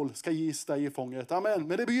mål ska ges dig i fånget. Amen.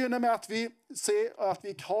 Men det begynner med att vi ser att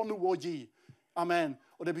vi har något att ge. Amen.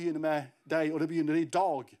 Och det begynner med dig och det begynner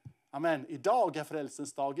idag. Amen. Idag är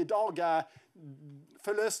frälsens dag. Idag är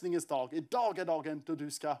förlösningens dag. Idag är dagen då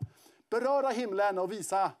du ska beröra himlen och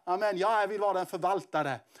visa. Amen. Jag vill vara en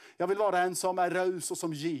förvaltare. Jag vill vara en som är raus och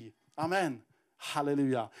som ger. Amen.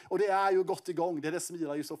 Halleluja. Och det är ju gått igång. Det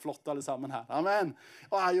smilar ju så flott allesammans här. Amen.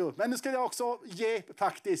 Men nu ska jag också ge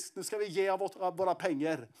faktiskt. Nu ska vi ge av våra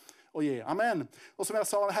pengar. och ge. Amen. Och som jag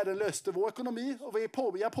sa, Herren löste vår ekonomi. Och vi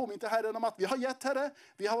har påminnet Herren om att vi har gett Herre.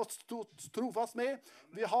 Vi har varit trofast med.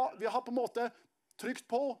 Vi har på en måte tryckt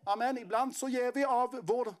på. Amen. Ibland så ger vi av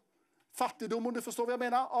vår fattigdom, om du förstår vad jag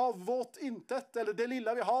menar, av vårt intet eller det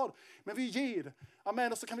lilla vi har. Men vi ger.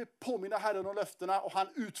 Amen. Och så kan vi påminna Herren om löftena och han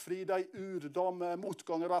utfrider dig ur de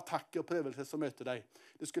motgångar och attacker och prövelser som möter dig.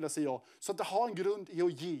 Det skulle jag säga. Så att det har en grund i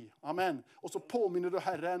att ge. Amen. Och så påminner du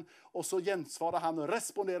Herren och så gensvarar han och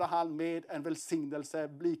responderar han med en välsignelse,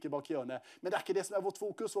 blik bak i hjørnet. Men det är inte det som är vårt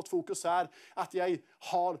fokus. Vårt fokus är att jag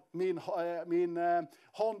har min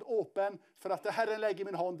hand öppen för att det Herren lägger i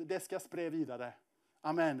min hand, det ska jag spre vidare.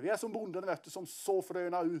 Amen. Vi är som bonden, vet du, som så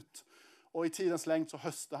fröna ut. Och i tidens längd så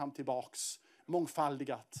höstar han tillbaks.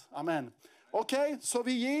 Mångfaldigat. Amen. Okej, så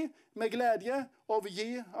vi ger med glädje. Och vi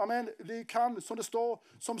ger, amen. Vi kan, som det står,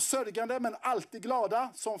 som sörjande men alltid glada.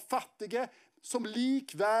 Som fattige, som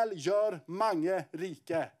likväl gör mange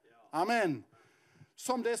rike. Amen.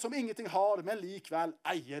 Som det som ingenting har, men likväl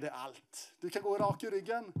äger det allt. Du kan gå rak i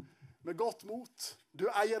ryggen med gott mot. Du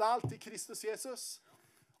äger allt i Kristus Jesus.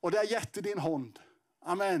 Och det är gett i din hand.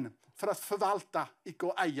 Amen. För att förvalta, icke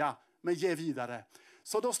att äga, men ge vidare.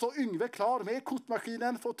 Så då står Yngve klar med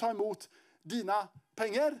kortmaskinen för att ta emot dina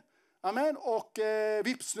pengar. Amen. Och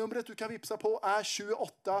vipsnumret du kan vipsa på är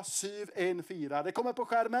 28714. Det kommer på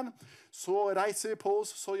skärmen. Så reiser vi på oss,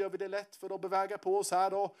 så gör vi det lätt för att beväga på oss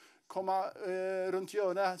här och komma runt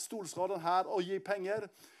hjörnet, stolsraden här och ge pengar.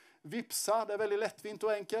 Vipsa, det är väldigt lättvint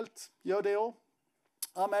och enkelt. Gör det också.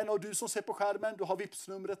 Amen. Och du som ser på skärmen, du har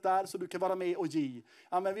vipsnumret där så du kan vara med och ge.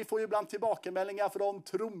 Amen. Vi får ju ibland tillbakemeldingar från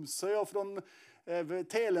Tromsø och från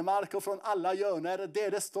Telemark och från alla hjörnor.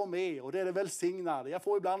 Det står med och det är välsignar. Jag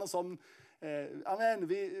får ibland en sån amen,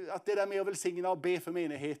 att det är med att välsigna och be för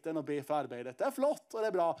menigheten och be för arbetet. Det är flott och det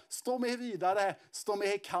är bra. Stå med vidare, stå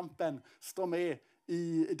med i kampen, stå med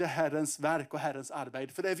i det Herrens verk och Herrens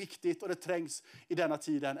arbete. För det är viktigt och det trängs i denna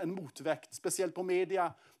tiden. En motväkt, speciellt på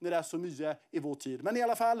media när det är så mycket i vår tid. Men i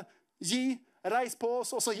alla fall, reis på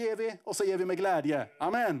oss och så ger vi med glädje.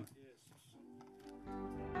 Amen.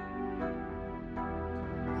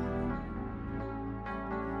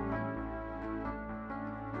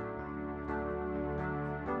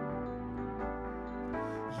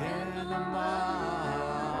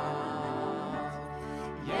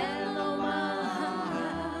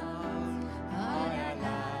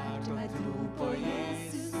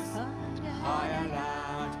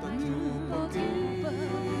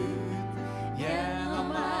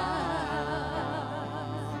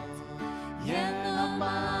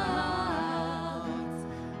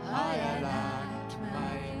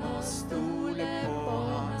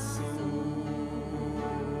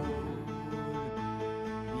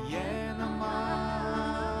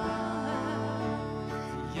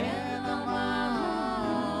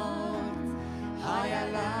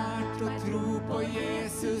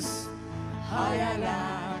 Har jag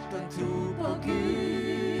lärt att tro på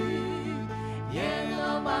Gud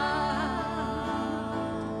genom allt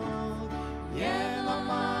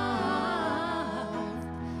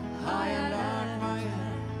har jag lärt mig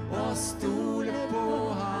att stole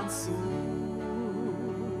på hans ord.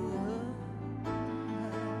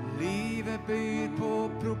 Livet byr på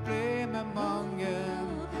problem med mange,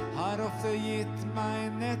 har ofte gitt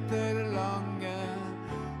meg netter lange,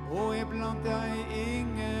 og iblant jeg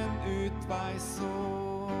ingen utvei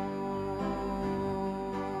så.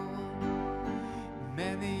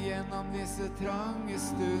 Men igjennom disse trange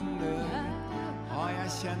stunder har jeg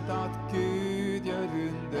kjent at Gud gjør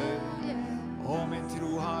under, og min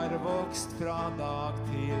tro har vokst fra dag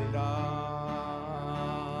til dag.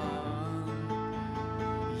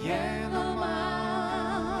 Gjennom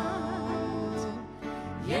alt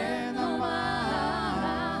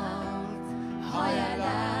har jeg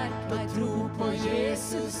lært å tro på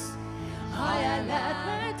Jesus, har jeg lært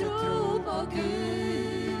meg å tro på Gud.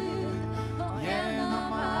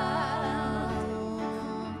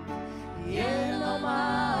 Gjennom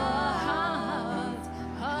alt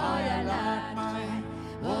har jeg lært meg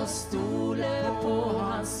å stole på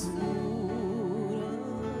hans ord.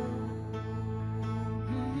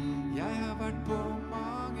 Jeg har vært på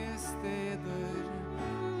mange steder,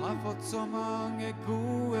 har fått så mange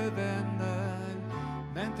gode venner,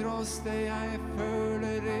 men tross det jeg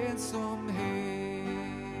føler ensomhet.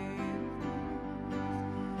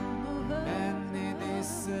 Men i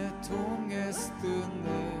disse tunge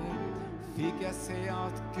stunder fikk jeg se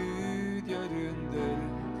at Gud gjør under.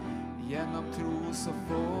 Gjennom tro så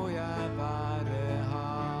får jeg være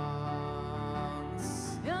hans.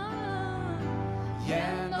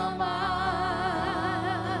 Gjennom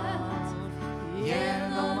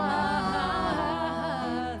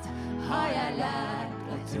alt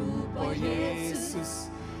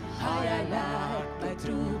har jeg lært meg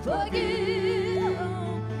tro på Gud.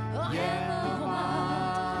 Og gjennom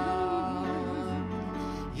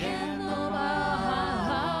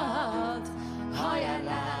alt har jeg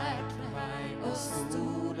lært meg å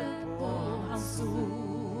stole på hans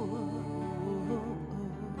ord.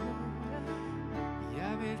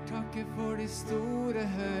 Jeg vil takke for de store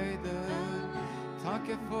høyder,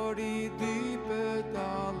 takke for de dype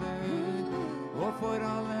daler, og for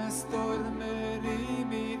alle stormer i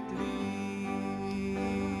mitt liv.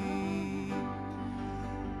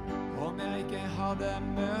 Om jeg ikke hadde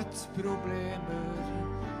møtt problemer,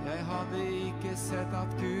 jeg hadde ikke sett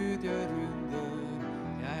at Gud gjør under,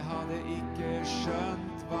 jeg hadde ikke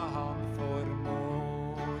skjønt hva han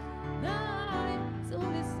formår. Nei, så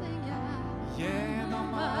vi synger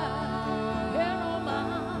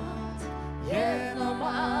Gjennom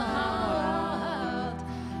alt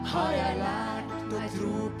har jeg lært å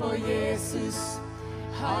tro på Jesus,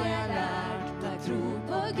 har jeg lært å tro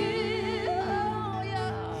på Gud.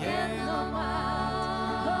 Gjennom alt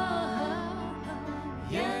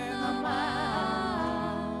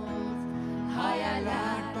har jeg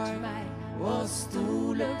lært meg å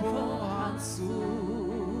stole på hans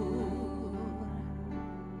ord.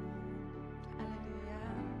 Halleluja,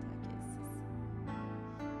 takk Jesus.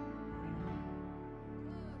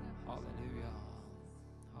 Halleluja,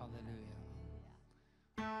 halleluja.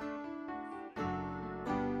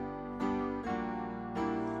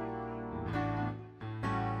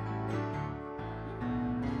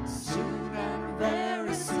 Soon and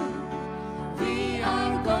very soon we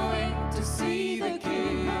are going to see the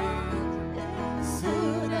King.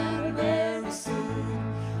 Soon and very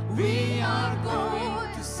soon we are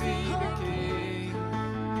going to see the King.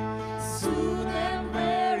 Soon and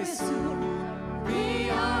very soon we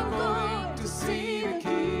are going to see the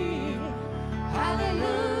King.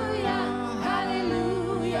 Hallelujah,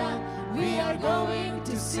 hallelujah, we are going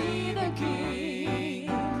to see the King.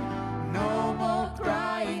 No more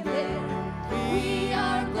crying there, we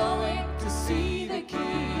are going to see the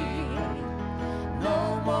King.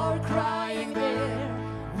 No more crying there,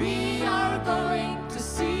 we are going to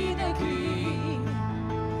see the King.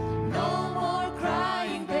 No more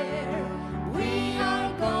crying there, we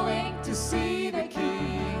are going to see the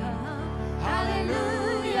King.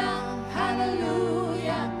 Hallelujah,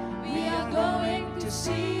 hallelujah, we are going to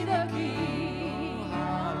see the King.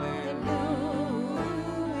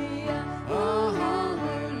 Hallelujah, oh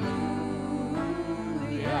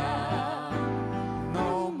hallelujah.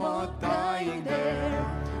 No more dying there,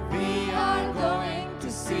 we are going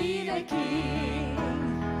to see the King.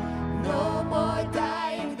 No more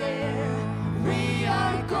dying there, we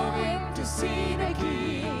are going to see the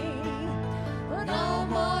King. No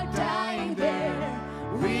more dying there,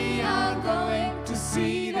 we are going to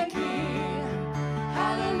see the King.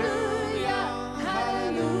 Hallelujah,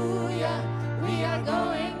 hallelujah, we are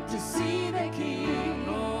going to see the King.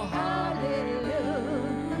 Oh, hallelujah,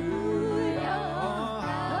 oh,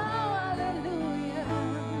 hallelujah.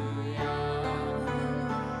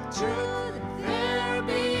 Should there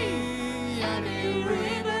be any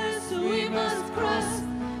rivers we must cross?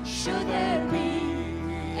 Should there be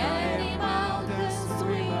any mountains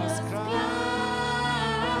we must climb?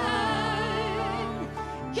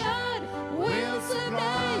 God will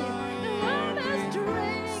supply all the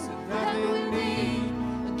strength that we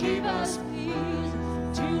need. Give us peace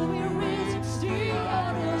till we reach the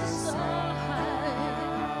other side.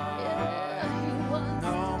 Yeah, He wants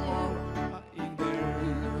No to more do. in there.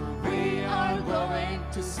 We are going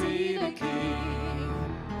to see the King.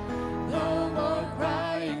 No more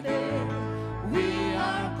crying there. We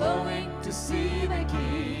are going to see the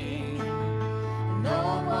King. No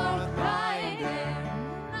more crying there.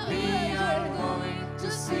 We are going to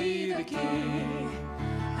see the King.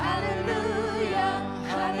 Hallelujah,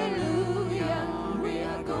 hallelujah. We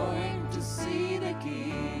are going to see the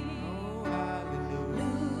King. Oh, hallelujah.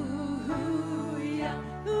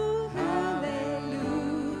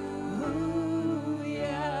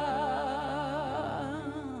 Hallelujah,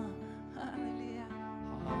 hallelujah.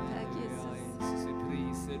 Takk, Jesus. Jesus, vi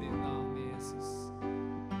priser ditt navn, Jesus.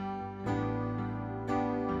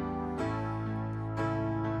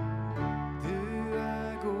 Du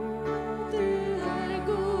er god, Du er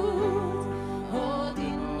god,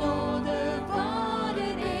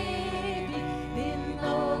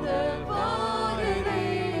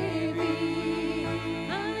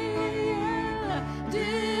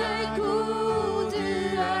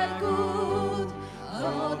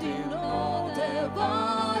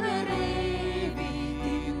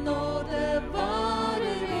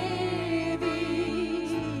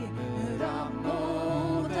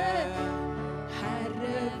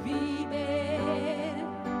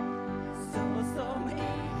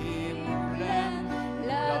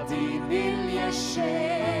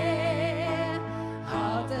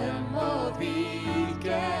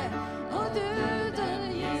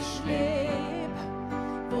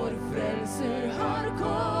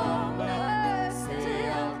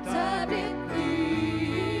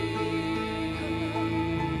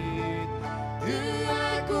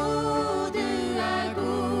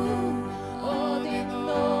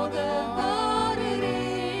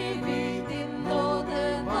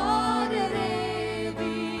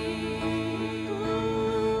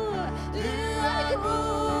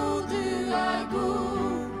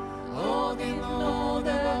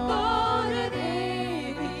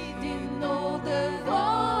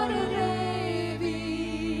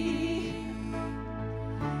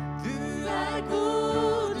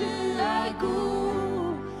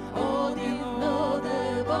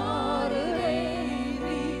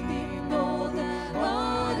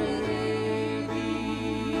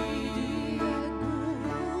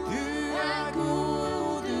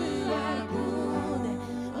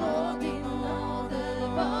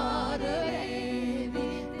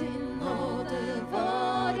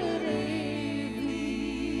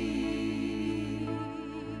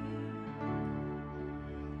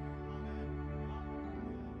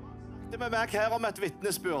 med meg her om et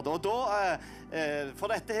vittnesbyrd, og da,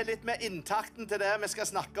 for dette er litt med inntakten til det vi skal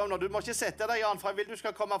snakke om nå. Du må ikke sette deg, Jan, for jeg vil du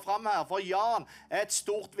skal komme frem her, for Jan er et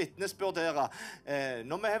stort vittnesbyrd dere.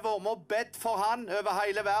 Når vi har vært med og bedt for han over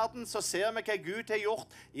hele verden, så ser vi hva Gud har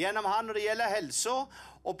gjort gjennom han når det gjelder helse,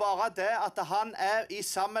 og bare det at han er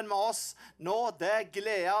sammen med oss nå, det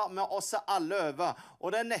gleder vi oss alle over.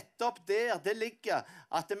 Og det er nettopp der det ligger,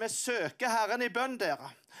 at vi søker Herren i bønn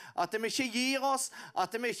dere. At vi ikke gir oss,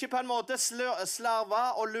 at vi ikke på en måte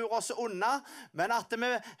slarver og lurer oss unna, men at vi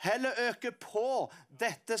heller øker på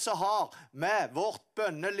dette som har med vårt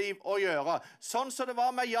bønneliv å gjøre. Sånn som det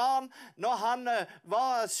var med Jan når han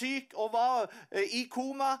var syk og var i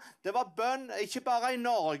koma. Det var bønn, ikke bare i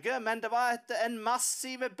Norge, men det var en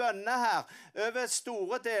massive bønne her over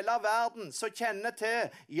store deler av verden som kjenner til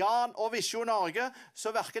Jan og Visjon Norge,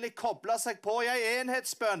 som virkelig koblet seg på i en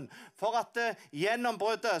enhetsbønn for at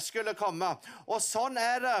gjennombruddet skulle komme. Og sånn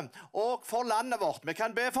er det også for landet vårt. Vi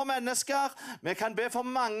kan be for mennesker, vi kan be for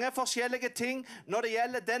mange forskjellige ting når det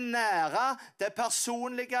gjelder det nære, det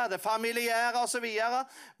personlige, det familiære og så videre.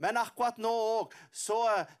 Men akkurat nå også, så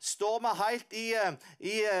står vi helt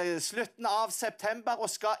i slutten av september og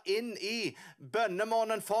skal inn i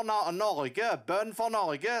bønnemåneden for Norge, bønn for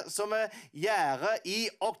Norge, som vi gjør i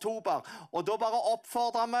oktober. Og da bare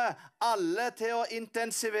oppfordrer vi alle til å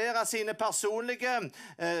intensivere sin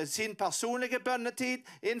personlige bønnetid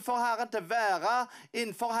innenfor Herren, til å være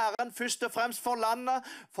innenfor Herren, først og fremst for landet.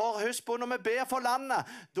 For husk på, når vi ber for landet,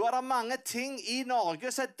 da er det mange ting i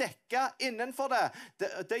Norge som er dekket innenfor det.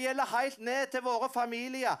 Det gjelder helt ned til våre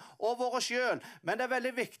familier og våre selv. Men det er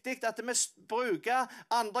veldig viktig at vi bruker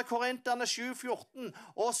 2. Korinterne 7,14,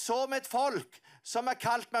 og så mitt folk, som er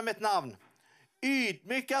kalt med mitt navn,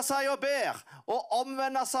 ydmyker seg og ber, og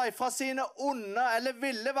omvender seg fra sine onde eller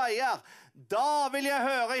ville veier. Da vil jeg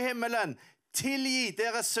høre i himmelen, tilgi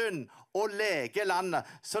deres synd og lege landet.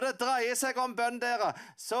 Så det dreier seg om bønn dere.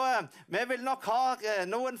 Så vi vil nok ha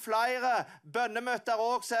noen flere bønnemøter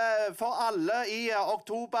også for alle i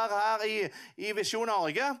oktober her i Visjon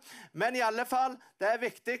Norge. Men i alle fall, det er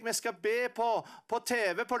viktig. Vi skal be på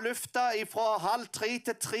TV på lufta fra 2:30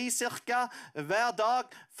 til 3 cirka hver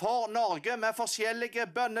dag for Norge med forskjellige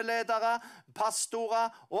bønneledere,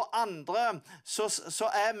 pastorer og andre som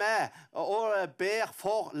er med og ber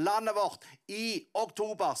for landet vårt i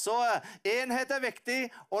oktober. Så enhet er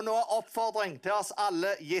viktig, og nå er oppfordring til oss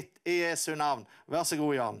alle gitt i Jesu navn. Vær så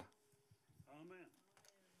god, Jan. Amen.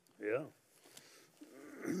 Ja.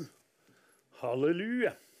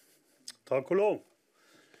 Halleluja. Takk og lov.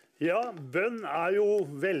 Ja, bønn er jo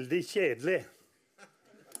veldig kjedelig.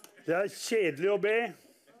 Det er kjedelig å be,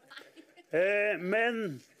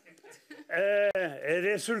 men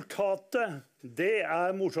resultatet, det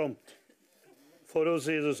er morsomt, for å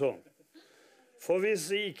si det sånn. For hvis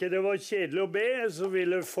ikke det var kjedelig å be, så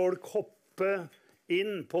ville folk hoppe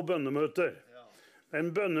inn på bønnemøter.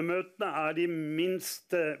 Men bønnemøtene er de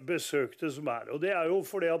minst besøkte som er. Og det er jo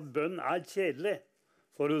fordi at bønn er kjedelig,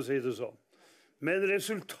 for å si det sånn. Men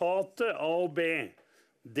resultatet av å be,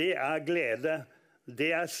 det er glede, det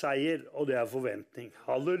er seier, og det er forventning.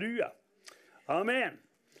 Halleluja. Amen.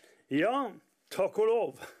 Ja, takk og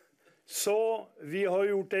lov. Så vi har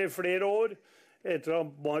gjort det i flere år, etter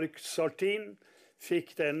at Mark Sartin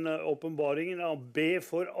fikk den åpenbaringen av be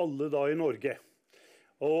for alle da i Norge.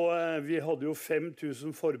 Og vi hadde jo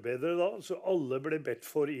 5000 forbedere da, så alle ble bedt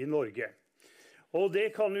for i Norge. Og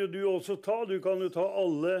det kan jo du også ta. Du kan jo ta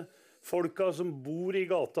alle folka som bor i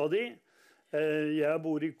gata di. Jeg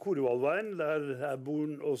bor i Korvaldveien, der bor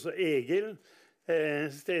også Egil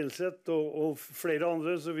Stenseth og flere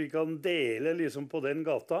andre, så vi kan dele liksom på den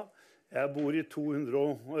gata. Jeg bor i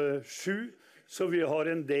 207, så vi har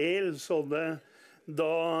en del sånne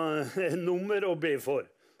nummer å be for.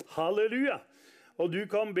 Halleluja! Og du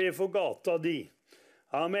kan be for gata di.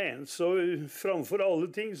 Amen. Så framfor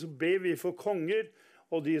alle ting så ber vi for konger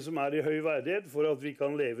og de som er i høy verdighet, for at vi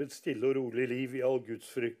kan leve et stille og rolig liv i all Guds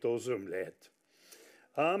frykt og sømmelighet.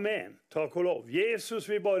 Amen. Takk og lov. Jesus,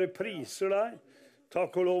 vi bare priser deg.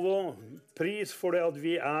 Takk og lov og pris for det at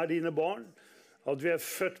vi er dine barn, at vi er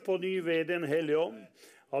født på ny ved den hellige ånd,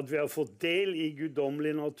 at vi har fått del i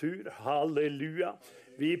guddommelig natur. Halleluja.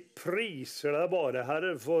 Vi priser deg bare,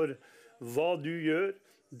 Herre, for hva du gjør.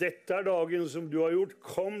 Dette er dagen som du har gjort.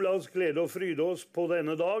 Kom, la oss glede og fryde oss på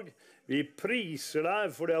denne dag. Vi priser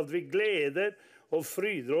deg for det at vi gleder og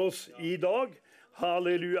fryder oss i dag.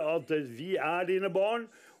 Halleluja, at vi er dine barn,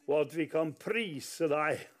 og at vi kan prise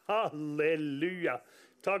deg. Halleluja.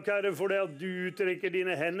 Takk, Herre, for det at du utrekker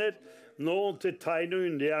dine hender nå til tegn og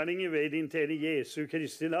undergjerninger ved din tjene Jesu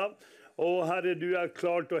Kristi navn. Og Herre, du er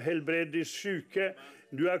klar til å helbrede de syke,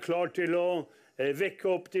 Du er klar til å vekke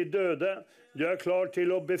opp de døde. Du er klar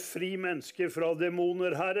til å befri mennesker fra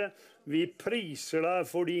demoner, Herre. Vi priser deg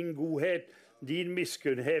for din godhet, din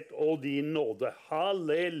miskunnhet og din nåde.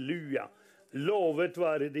 Halleluja. Lovet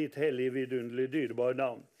være ditt hellige, vidunderlige, dyrebare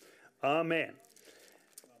navn. Amen.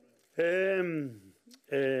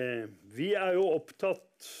 Vi er jo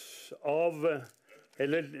opptatt av,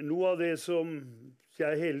 eller noe av det som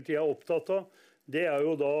jeg hele tiden er opptatt av, det er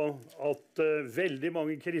jo da at veldig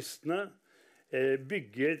mange kristne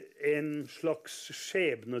bygger en slags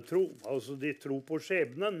skjebnetro. Altså de tror på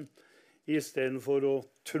skjebnen, i stedet for å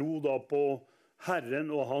tro da på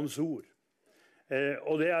Herren og hans ord.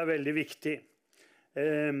 Og det er veldig viktig.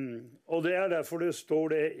 Og det er derfor det står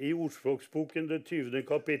det i ordspråksboken, det 20.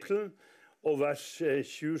 kapittel, og vers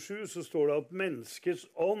 27, så står det at menneskets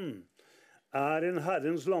ånd er en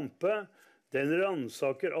Herrens lampe, den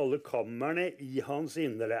ransaker alle kammerne i hans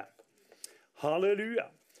indre.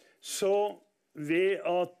 Halleluja. Så ved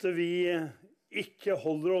at vi ikke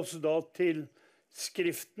holder oss da til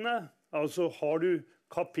skriftene, altså har du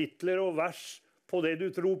kapitler og vers på det du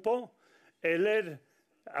tror på, eller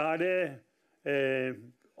er det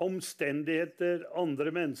omstendigheter,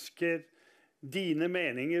 andre mennesker, dine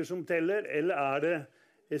meninger som teller, eller er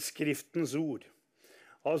det skriftens ord?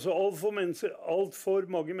 Altså alt for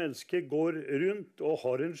mange mennesker går rundt og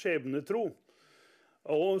har en skjebnetro,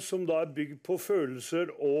 og som da er bygd på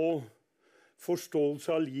følelser og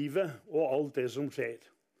forståelse av livet og alt det som skjer.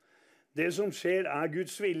 Det som skjer er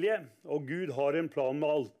Guds vilje, og Gud har en plan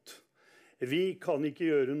med alt. Vi kan ikke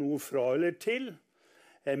gjøre noe fra eller til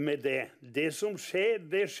med det. Det som skjer,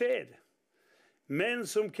 det skjer. Men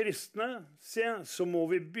som kristne så må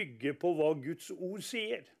vi bygge på hva Guds ord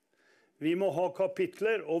sier. Vi må ha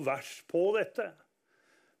kapitler og vers på dette.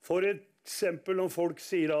 For eksempel om folk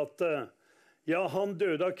sier at ja, han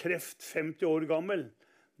døde av kreft 50 år gammel.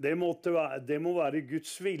 Det må være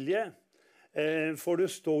Guds vilje. For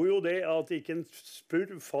det står jo det at ikke en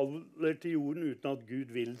spurv faller til jorden uten at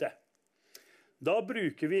Gud vil det. Da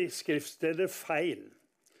bruker vi skriftstedet feil.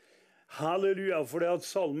 Halleluja, for det at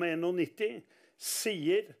Salme 91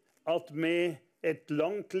 sier at med et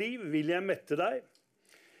langt liv vil jeg mette deg.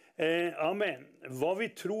 Amen. Hva vi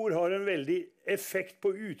tror har en veldig effekt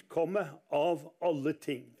på utkommet av alle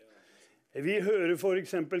ting. Vi hører for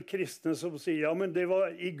eksempel kristne som sier, ja, men det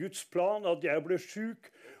var i Guds plan at jeg ble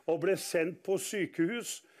syk og ble sendt på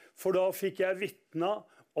sykehus, for da fikk jeg vitna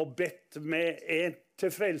og bedt med en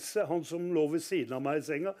til frelse. Han som lå ved siden av meg i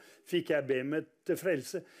senga, fikk jeg be med til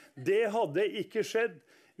frelse. Det hadde ikke skjedd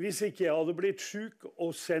hvis ikke jeg hadde blitt syk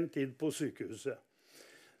og sendt inn på sykehuset.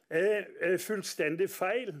 Fullstendig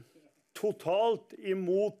feil. Totalt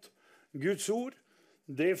imot Guds ord.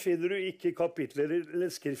 Det finner du ikke kapitler eller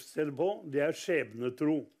skriftsteder på. Det er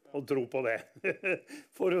skjebnetro å tro på det,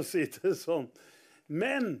 for å si det sånn.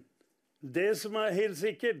 Men det som er helt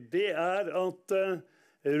sikkert, det er at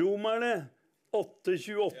Romerne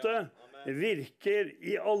 8:28 virker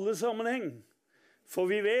i alle sammenheng.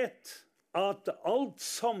 For vi vet at alt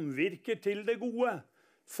samvirker til det gode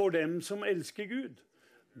for dem som elsker Gud.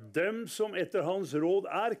 Dem som etter hans råd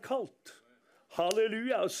er kalt.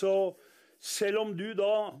 Halleluja. Så selv om du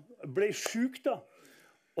da ble syk da,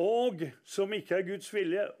 og som ikke er Guds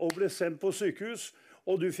vilje, og ble sendt på sykehus,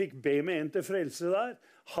 og du fikk be med en til frelse der,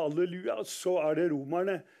 halleluja, så er det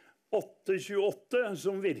Romerne 8:28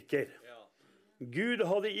 som virker. Gud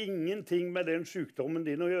hadde ingenting med den sykdommen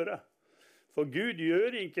din å gjøre. For Gud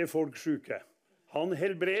gjør ikke folk syke. Han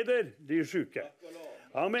helbreder de syke.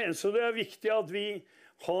 Amen. Så det er viktig at vi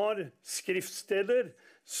har skriftsteder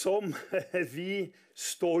som vi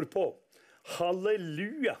står på.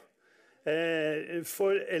 Halleluja.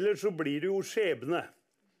 For ellers så blir det jo skjebne.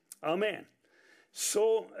 Amen.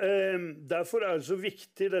 Så derfor er det så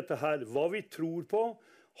viktig dette her. Hva vi tror på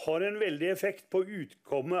har en veldig effekt på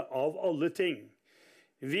utkommet av alle ting.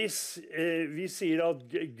 Hvis vi sier at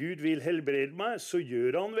Gud vil helbrede meg, så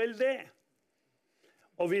gjør han vel det.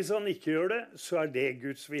 Og hvis han ikke gjør det, så er det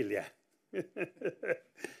Guds vilje.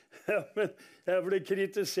 Ja, men jeg ble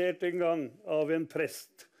kritisert en gang av en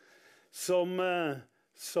prest som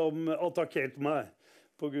attakkerte meg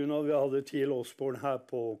på grunn av at vi hadde 10 Osborn her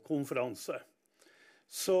på konferanse.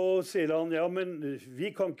 Så sier han, ja, men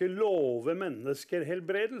vi kan ikke love mennesker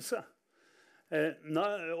helbredelse.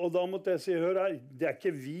 Nei, og da måtte jeg si, hør her, det er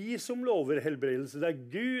ikke vi som lover helbredelse, det er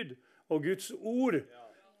Gud og Guds ord.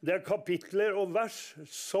 Det er kapitler og vers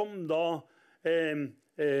som da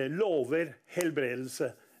lover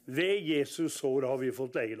helbredelse. Ved Jesus sår har vi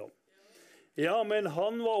fått legedom. Ja, men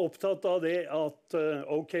han var opptatt av det at,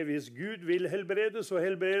 ok, hvis Gud vil helbrede, så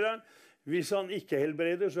helbreder han. Hvis han ikke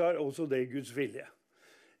helbreder, så er også det Guds vilje.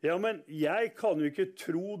 Ja, men jeg kan jo ikke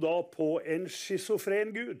tro da på en schizofren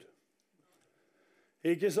Gud.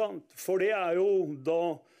 Ikke sant? For det er jo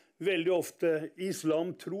da veldig ofte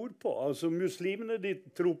islam tror på. Altså muslimene, de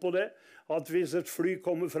tror på det. At hvis et fly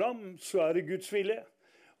kommer fram, så er det Guds vilje.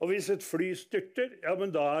 Og hvis et fly styrter, ja, men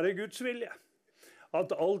da er det Guds vilje.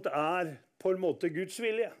 At alt er på en måte Guds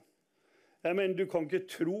vilje. Jeg mener, du kan ikke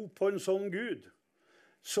tro på en sånn Gud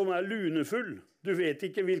som er lunefull. Du vet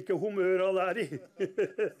ikke hvilke humør han er i.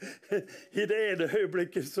 I det ene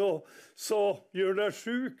øyeblikket så gjør deg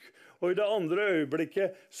syk, og i det andre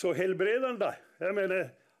øyeblikket så helbreder han deg. Jeg mener,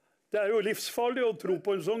 det er jo livsfarlig å tro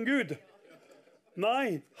på en sånn Gud.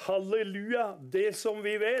 Nei, halleluja. Det som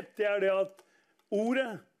vi vet, det er det at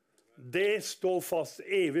ordet, det står fast,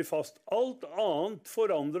 evig fast. Alt annet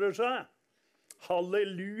forandrer seg.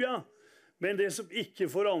 Halleluja. Men det som ikke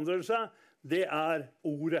forandrer seg, det er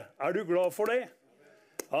ordet. Er du glad for det?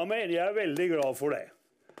 Amen. Jeg er veldig glad for det.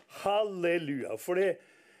 Halleluja. For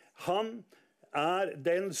han er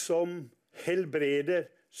den som helbreder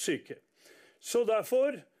syke. Så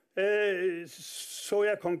derfor, så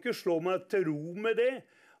jeg kan ikke slå meg til ro med det,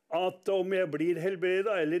 at om jeg blir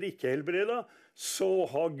helbredet eller ikke helbredet, så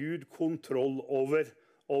har Gud kontroll over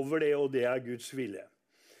det, og det er Guds vilje.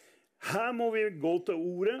 Her må vi gå til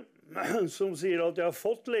ordet, som sier at jeg har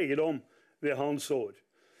fått legedom ved hans sår.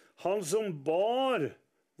 Han som bar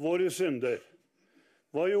våre synder.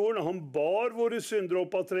 Hva gjorde han? Han bar våre synder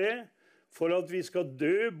opp av treet, for at vi skal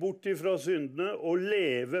dø bort ifra syndene og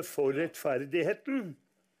leve for rettferdigheten.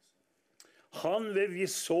 Han ved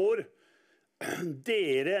hvis sår,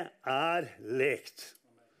 dere er lekt.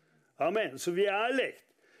 Amen. Så vi er lekt.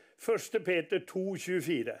 1. Peter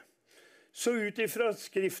 2,24. Så ut ifra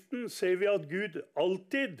Skriften ser vi at Gud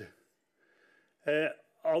alltid,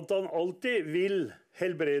 at han alltid vil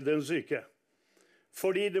helbrede en syke.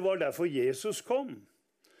 Fordi det var derfor Jesus kom.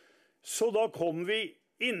 Så da kom vi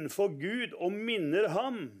innenfor Gud og minner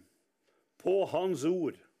ham på hans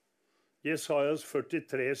ord. Jesajas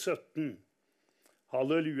 43, 17.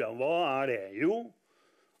 Halleluja. Hva er det? Jo,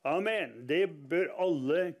 amen. Det bør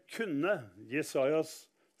alle kunne. Jesajas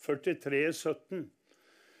 43, 17.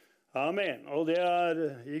 Amen. Og det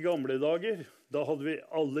er i gamle dager. Da hadde vi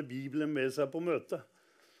alle Bibelen med seg på møte.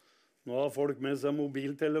 Nå har folk med seg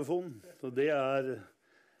mobiltelefon. Så det er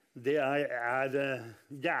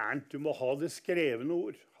gærent. Du må ha det skrevne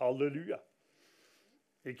ord. Halleluja.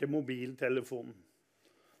 Ikke mobiltelefon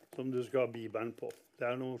som du skal ha Bibelen på. Det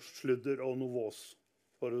er noe sludder og noe vås,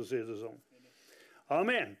 for å si det sånn.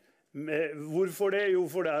 Amen. Hvorfor det? Jo,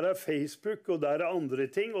 for der er Facebook, og der er andre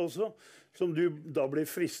ting også, som du da blir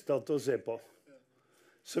fristet til å se på.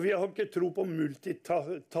 Så vi har ikke tro på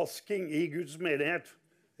multitasking i Guds menighet.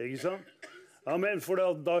 Ikke sant? Amen, for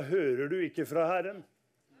da hører du ikke fra Herren,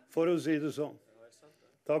 for å si det sånn.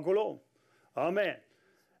 Takk og lov. Amen.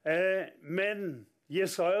 Men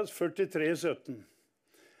Jesajas 43, 17.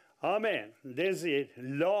 Amen. Det sier,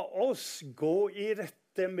 la oss gå i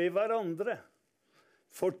rette med hverandre.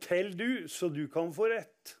 Fortell du, så du kan få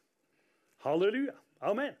rett. Halleluja.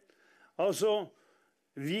 Amen. Altså,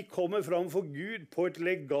 vi kommer fram for Gud på et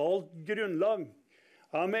legalt grunnlag.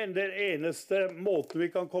 Amen. Den eneste måten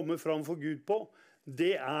vi kan komme fram for Gud på,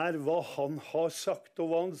 det er hva han har sagt,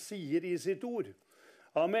 og hva han sier i sitt ord.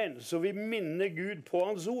 Amen. Så vi minner Gud på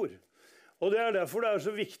hans ord. Og det er derfor det er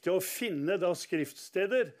så viktig å finne da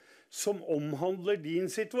skriftsteder som omhandler din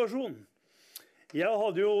situasjon. Jeg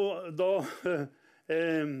hadde jo da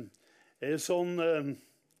sånn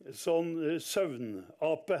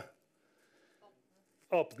søvnape.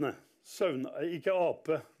 Apene. Ikke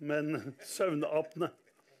ape, men søvnapene.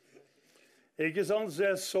 Ikke sant? Så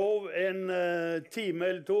jeg sov en time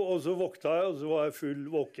eller to, og så våkta jeg, og så var jeg full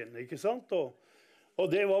våken. Ikke sant? Og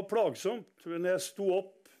det var plagsomt når jeg sto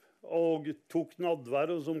opp og tok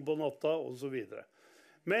nadvær og sånn på natta, og så videre.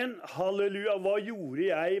 Men halleluja, hva gjorde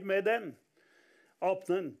jeg med den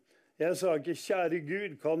apnen? Jeg sa ikke, kjære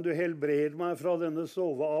Gud, kan du helbrede meg fra denne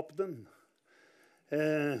soveapnen?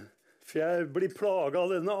 For jeg blir plaget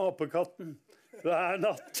av denne apekatten hver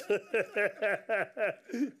natt.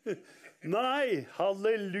 Nei,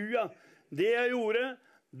 halleluja. Det jeg gjorde,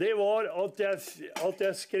 det var at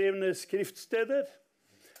jeg skrev ned skriftsteder.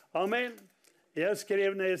 Amen. Jeg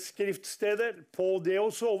skrev ned skriftsteder på det å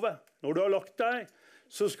sove. Når du har lagt deg,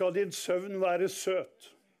 så skal din søvn være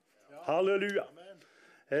søt. Halleluja.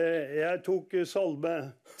 Jeg tok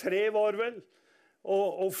salme 3 var vel,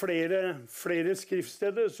 og flere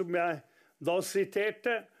skriftsteder som jeg da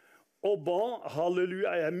siterte, og ba,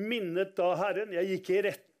 halleluja, jeg minnet da Herren, jeg gikk i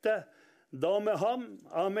rette da med ham,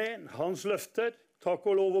 amen, hans løfter, takk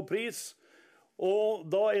og lov og pris, Og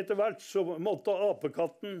da etter hvert så måtte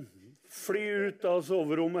apekatten fly ut av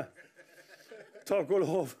soverommet. Takk og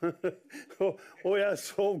lov. Og jeg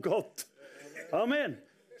sov godt. Amen.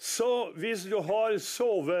 Så hvis du har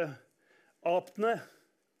soveapne,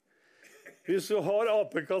 hvis du har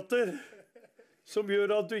apekatter som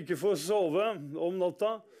gjør at du ikke får sove om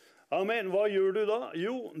natta, amen, hva gjør du da?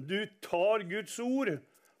 Jo, du tar Guds ord,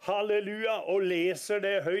 halleluja, og leser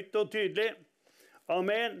det høyt og tydelig.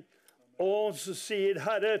 Amen. Og så sier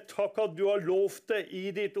Herre, takk at du har lovt det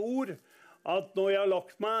i ditt ord, at når jeg har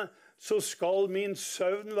lagt meg, så skal min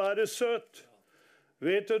søvn være søt.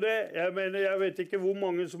 Vet du det? Jeg vet ikke hvor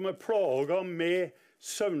mange som er plaget med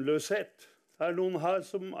søvnløshet. Er det noen her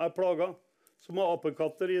som er plaget? Som har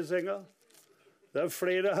apekatter i senga? Det er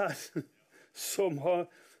flere her som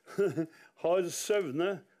har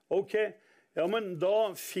søvne. Ok, ja, men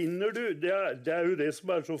da finner du, det er jo det som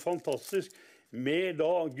er så fantastisk med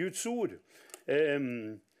da Guds ord,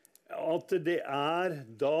 at det er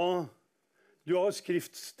da du har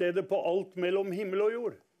skriftstedet på alt mellom himmel og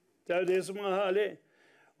jord. Det er jo det som er herlig.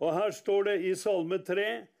 Og her står det i Salme 3,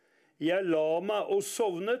 jeg la meg og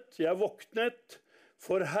sovnet, jeg våknet,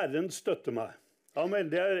 for Herren støtte meg. Amen,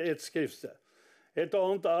 det er et skriftsted. Et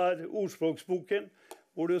annet er ordspråksboken,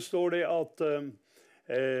 hvor det står det at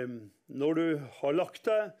når du har lagt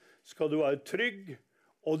deg, skal du være trygg,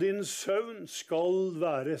 og din søvn skal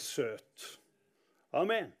være søt.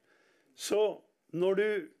 Amen. Så når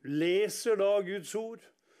du leser da Guds ord,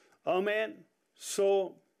 amen,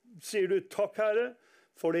 så sier du takk, Herre,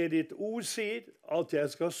 for det ditt ord sier at jeg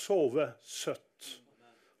skal sove søtt.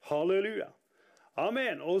 Halleluja.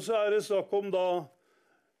 Amen. Og så er det snakk om da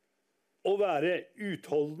å være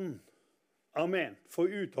utholden. Amen. For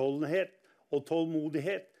utholdenhet og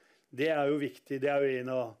tålmodighet, det er jo viktig. Det er jo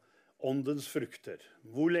en av åndens frukter.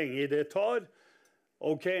 Hvor lenge det tar?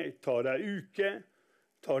 Ok, tar det en uke?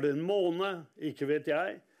 Tar det en måned? Ikke vet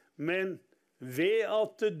jeg. Men ved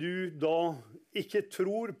at du da ikke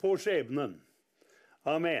tror på skjebnen,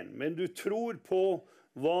 amen, men du tror på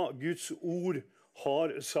hva Guds ord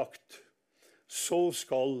har sagt, så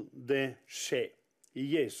skal det skje i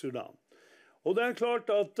Jesu navn. Og det er klart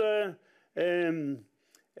at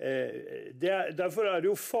derfor er det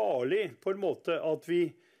jo farlig på en måte at vi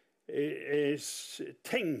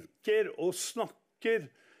tenker og snakker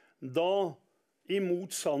da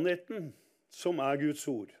imot sannheten som er Guds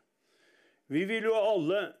ord. Vi vil jo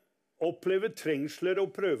alle oppleve trengsler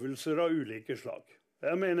og prøvelser av ulike slag.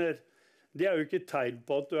 Jeg mener, det er jo ikke tegn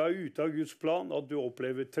på at du er ute av Guds plan, at du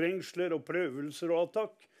opplever trengsler og prøvelser og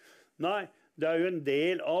attakk. Nei, det er jo en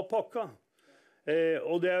del av pakka.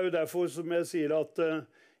 Og det er jo derfor som jeg sier at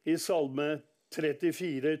i Salme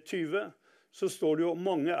 34:20 så står det jo,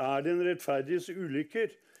 mange er den rettferdiges ulykker,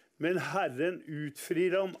 men Herren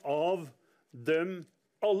utfrir ham av dem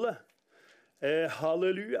alle.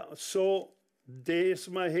 Halleluja. Så det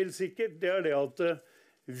som er helt sikkert, det er det at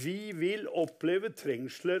vi vil oppleve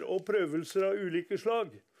trengsler og prøvelser av ulike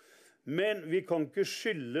slag. Men vi kan ikke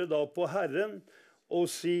skylde da på Herren og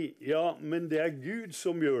si, ja, men det er Gud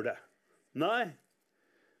som gjør det. Nei,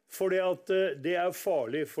 for det er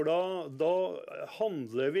farlig, for da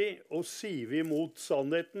handler vi og sier vi mot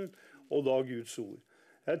sannheten, og da Guds ord.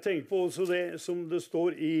 Jeg tenker på også det som det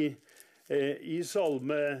står i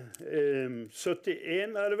Salme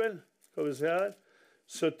 71, er det vel? Skal vi se her.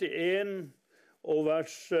 71 og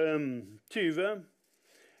vers 20.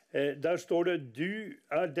 Der står det, du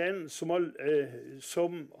er den som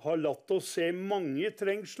har latt oss se mange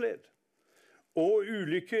trengsler og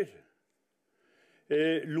ulykker.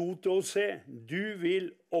 Lot oss se, du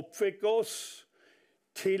vil oppvekke oss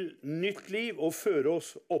til nytt liv og føre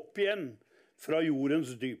oss opp igjen fra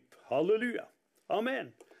jordens dyp. Halleluja.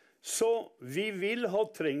 Amen. Så vi vil ha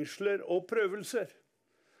trengsler og prøvelser.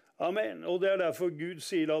 Amen. Og det er derfor Gud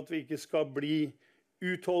sier at vi ikke skal bli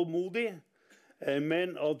utålmodige,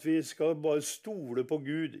 men at vi skal bare stole på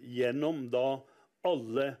Gud gjennom da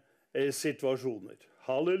alle situasjoner.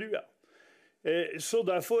 Halleluja. Så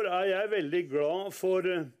derfor er jeg veldig glad for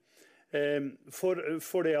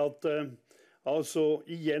det at altså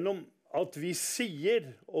igjennom at vi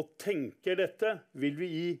sier og tenker dette, vil vi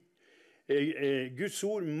gi Guds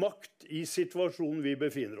ord makt i situasjonen vi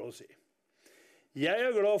befinner oss i. Jeg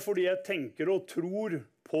er glad fordi jeg tenker og tror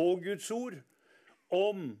på Guds ord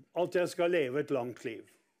om at jeg skal leve et langt liv.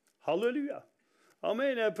 Halleluja.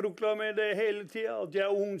 Amen. Jeg proklamerer det hele tiden, at jeg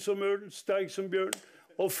er ung som ørn, sterk som bjørn,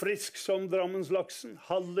 og frisk som drammenslaksen.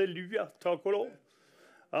 Halleluja, takk og lov.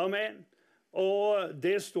 Amen. Og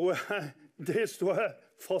det står jeg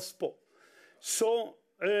fast på. Så,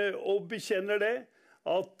 og bekjenner det,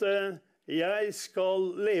 at jeg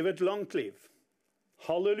skal leve et langt liv.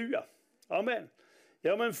 Halleluja. Amen.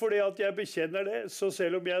 Ja, men fordi at jeg bekjenner det, så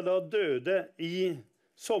selv om jeg da døde i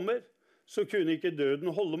sommer, så kunne ikke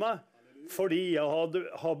døden holde meg, fordi jeg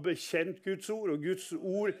har bekjent Guds ord, og Guds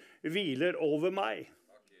ord hviler over meg.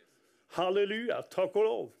 Halleluja. Takk og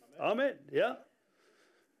lov. Amen. Ja.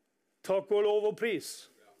 Takk og lov og pris.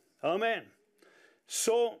 Amen.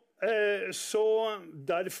 Så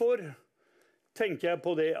derfor tenker jeg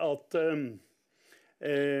på det at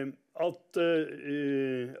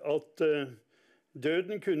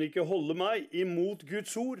døden kunne ikke holde meg imot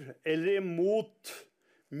Guds ord, eller imot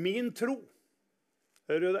min tro.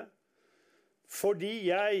 Hører du det? Fordi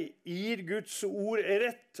jeg gir Guds ord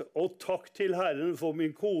rett, og takk til Herren for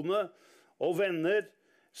min kone og venner,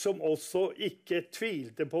 som også ikke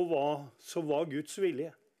tvilte på hva som var Guds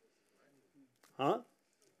vilje. Ja?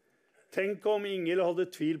 Tenk om Ingel hadde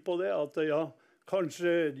tvilt på det, at ja,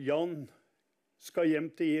 kanskje Jan skal hjem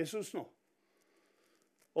til Jesus nå.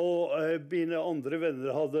 Og mine andre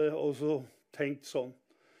venner hadde også tenkt sånn.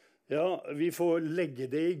 Ja, vi får legge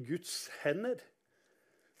det i Guds hender.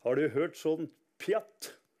 Har du hørt sånn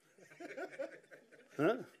pjatt?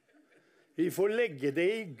 Ja? Vi får legge det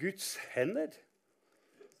i Guds hender.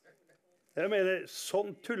 Jeg mener,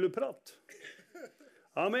 sånn tulleprat.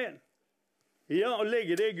 Amen. Ja, å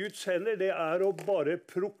legge det i Guds hender, det er å bare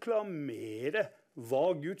proklamere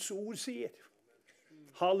hva Guds ord sier.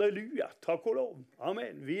 Halleluja, takk og lov.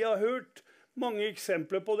 Amen. Vi har hørt mange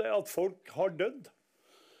eksempler på det, at folk har dødd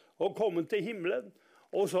og kommet til himmelen,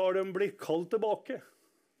 og så har de blitt kalt tilbake.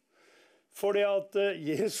 Fordi at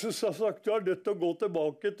Jesus har sagt, du er nødt til å gå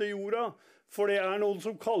tilbake til jorda, for det er noen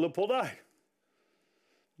som kaller på deg.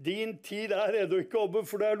 Din tid er ennå ikke omme,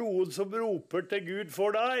 for det er noen som roper til Gud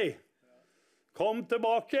for deg. Kom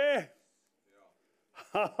tilbake!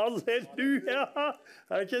 Halleluja!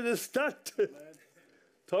 Er ikke det sterkt?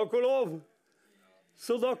 Takk og lov.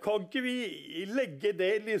 Så da kan ikke vi legge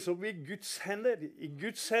det liksom i Guds hender. I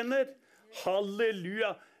Guds hender.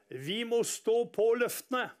 Halleluja. Vi må stå på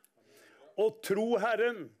løftene og tro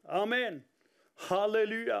Herren. Amen.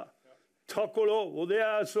 Halleluja. Takk og lov. Og det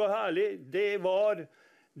er så herlig. Det var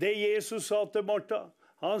det Jesus sa til Martha.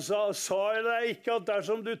 Han sa jeg deg ikke at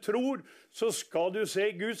dersom du tror, så skal du se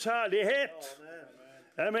Guds herlighet.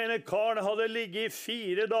 Jeg mener, karen hadde ligget i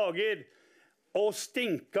 4 dager og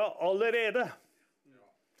stinka allerede.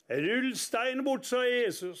 Rull stein bort, sa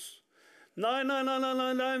Jesus. Nei,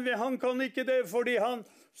 han kan ikke det, fordi han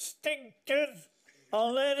stinker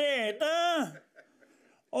allerede.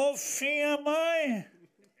 Å, fy av meg!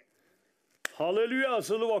 Halleluja,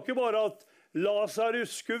 så det var ikke bare at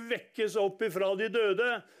Lazarus skulle vekkes opp ifra de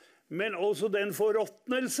døde, men også den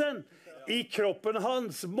forråtnelsen i kroppen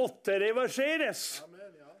hans måtte reverseres.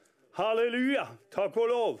 Halleluja, takk og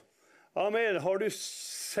lov. Amen. Har du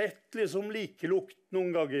sett liksom likelukt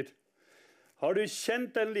noen ganger? Har du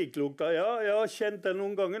kjent den likelukta? Ja, jeg har kjent den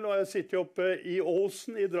noen ganger når jeg sitter oppe i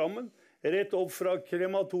Åsen i Drammen, rett opp fra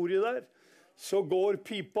krematoriet der. Så går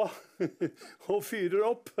pipa og fyrer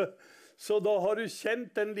opp. Så da har du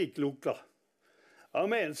kjent den likelukta.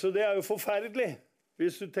 Amen. Så det er jo forferdelig,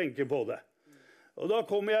 hvis du tenker på det. Og da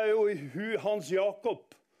kom jeg jo i Hans Jakob.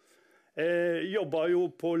 Jobbet jo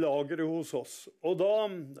på lageret hos oss. Og da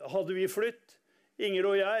hadde vi flytt. Inger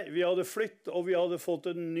og jeg, vi hadde flytt, og vi hadde fått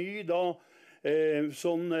en ny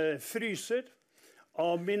fryser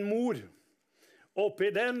av min mor.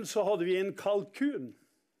 Oppi den så hadde vi en kalkun.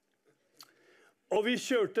 Og vi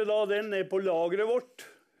kjørte da den ned på lageret vårt,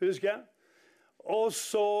 husker jeg. Og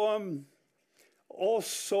så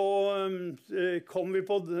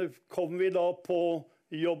kom vi da på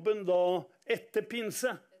jobben da etter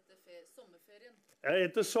pinse.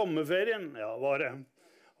 Etter sommerferien, ja, var det.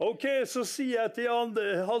 Ok, så sier jeg til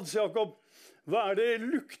Hans Jakob, hva er det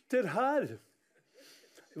lukter her?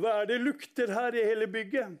 Hva er det lukter her i hele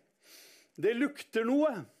bygget? Det lukter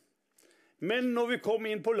noe. Men når vi kom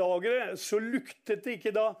inn på lageret, så luktet det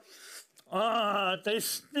ikke da. Det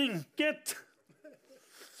stinket.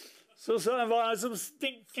 Så sa jeg, hva er det som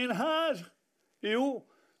stinker her? Jo,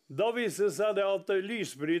 da viste det seg det at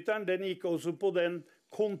lysbryteren, den gikk også på den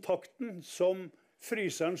kontakten som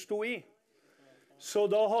fryseren sto i. Så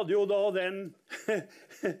da hadde jo da den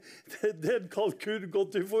kalkun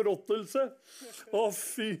gått i forråtnelse. Å,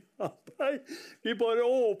 fy av meg. Vi bare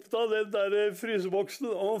åpnet den der fryseboksen.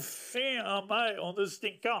 Å, fy av meg, og det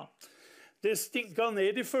stinket. Det stinket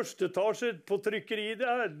ned i første etasje på trykkeriet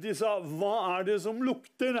der. De sa, hva er det som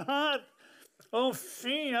lukter her? Å,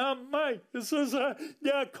 fy av meg. Så sa jeg,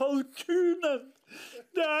 det er kalkunen.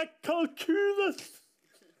 Det er kalkunen.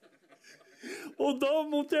 Og da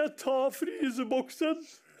måtte jeg ta fryseboksen.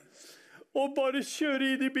 og bare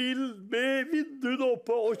kjøre inn i bilen med vinduet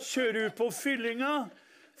oppe og kjøre ut på fyllinga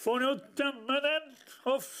for å dømme den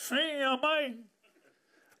og fy av meg.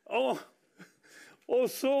 Og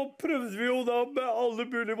så prøvde vi jo da med alle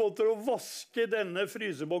mulige måter å vaske denne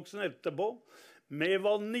fryseboksen etterpå med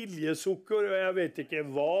vaniljesukker og jeg vet ikke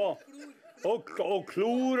hva, og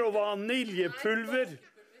klor og vaniljepulver,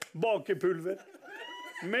 bakepulver.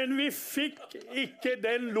 Men vi fikk ikke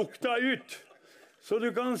den lukta ut. Så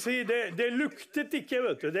du kan si, det luktet ikke,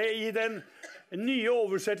 vet du. Det I den nye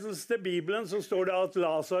oversettelsen til Bibelen så står det at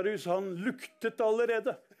Lazarus, han luktet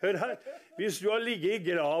allerede. Hør her, hvis du har ligget I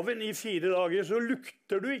graven I 4 dager, så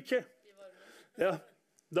lukter du ikke. Ja,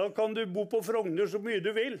 da kan du bo på Frogner så mye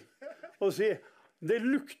du vil, og si, det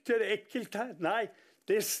lukter ekkelt her. Nei,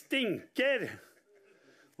 det stinker.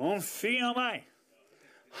 Å, fy av meg.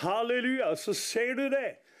 Halleluja, så ser du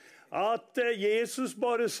det. At Jesus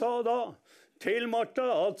bare sa da, til Martha,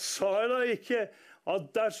 at sa jeg da ikke at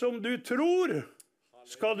dersom du tror,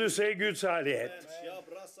 skal du se Guds herlighet.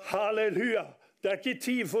 Halleluja. Det ikke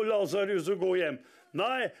tid for Lazarus å gå hjem.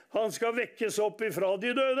 Nei, han skal vekkes opp ifra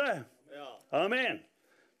de døde. Amen.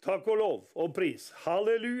 Takk og lov og pris.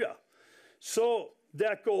 Halleluja. Så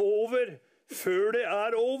det ikke over før det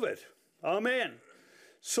over. Amen.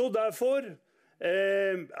 Så derfor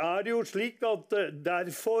det jo slik at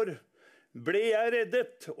derfor ble jeg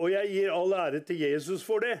reddet, og jeg gir all ære til Jesus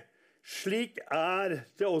for det. Slik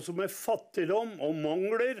det også med fattigdom og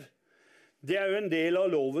mangler. Det jo en del av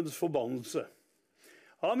lovens forbannelse.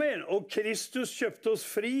 Amen. Og Kristus kjøpte oss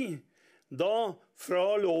fri da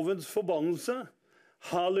fra lovens forbannelse.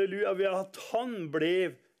 Halleluja, ved at han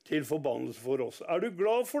ble til forbannelse for oss. Du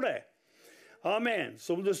glad for det? Amen.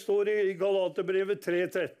 Som det står I Galaterbrevet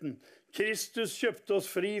 3:13. Kristus kjøpte oss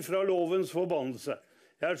fri fra lovens forbannelse.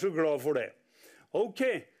 Jeg så glad for det. Ok,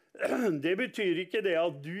 det betyr ikke det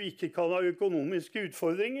at du ikke kan ha økonomiske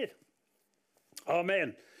utfordringer.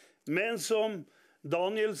 Amen. Men som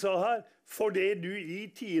Daniel sa her, for det du I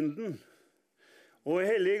tienden og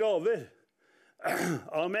hellige gaver,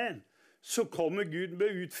 amen, så kommer Gud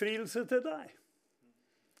med utfrielse til deg.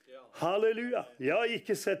 Halleluja. Jeg har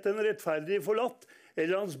ikke sett en rettferdig forlatt,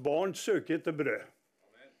 eller hans barn søke etter brød.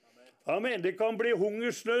 Amen. Det kan bli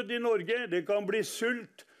hungersnød I Norge, det kan bli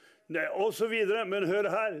sult, og så videre. Men hør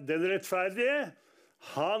her, den rettferdige,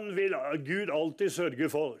 han vil Gud alltid sørge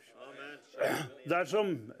for.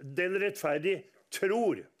 Dersom den rettferdige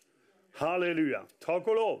tror. Halleluja. Takk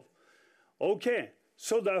og lov. Ok,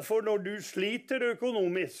 så derfor når du sliter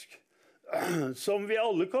økonomisk, som vi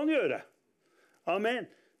alle kan gjøre, amen,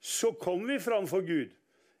 så kommer vi framfor Gud.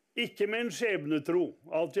 Ikke med en skjebnetro,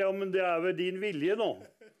 at ja, men det vel din vilje nå.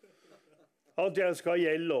 At jeg skal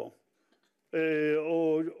gjelde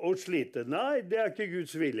og slite. Nei, det ikke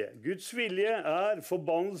Guds vilje. Guds vilje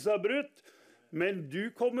forbannelse brutt, men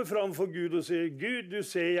du kommer fram for Gud og sier, Gud, du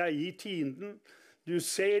ser jeg gir tienden, du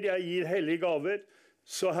ser jeg gir hellige gaver,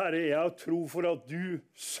 så Herre, jeg har tro for at du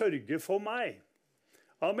sørger for meg.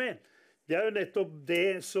 Amen. Det jo nettopp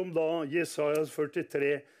det som da Jesajas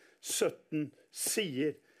 43:17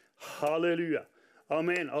 sier. Halleluja.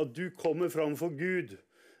 Amen. At du kommer fram for Gud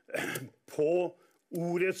på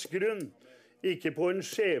ordets grunn, ikke på en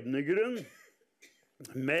skjebnegrunn,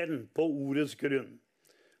 men på ordets grunn.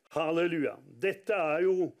 Halleluja. Dette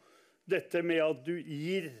jo dette med at du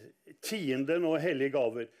gir tienden og hellige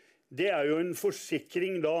gaver. Det jo en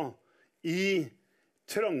forsikring da I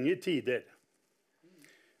trange tider.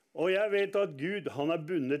 Og jeg vet at Gud, han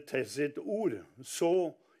bundet til sitt ord,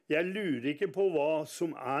 så jeg lurer ikke på hva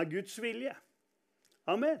som Guds vilje.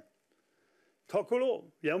 Amen. Takk og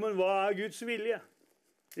lov. Ja, men hva Guds vilje?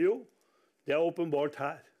 Jo, det åpenbart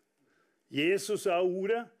her. Jesus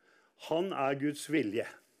ordet, han Guds vilje.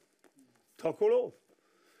 Takk og lov.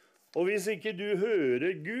 Og hvis ikke du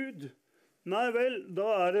hører Gud, nei vel,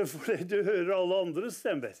 da det fordi du hører alle andre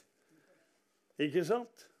stemmer. Ikke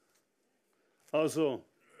sant? Altså,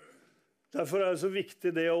 derfor det så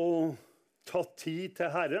viktig det å ta tid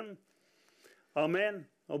til Herren. Amen.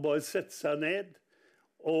 Og bare sette seg ned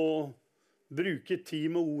og bruke tid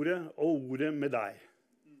med ordet, og ordet med deg.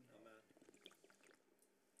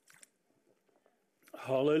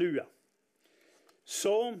 Halleluja.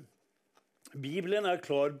 Så Bibelen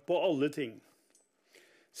klar på alle ting.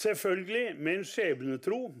 Selvfølgelig, med en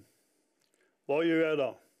skjebnetro. Hva gjør jeg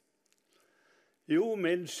da? Jo,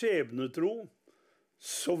 med en skjebnetro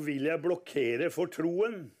så vil jeg blokkere for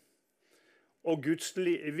troen og Guds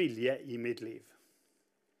vilje I mitt liv.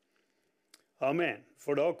 Amen.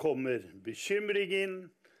 For da kommer bekymring inn,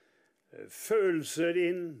 følelser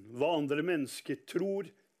inn, hva andre mennesker tror,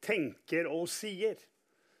 tenker og sier.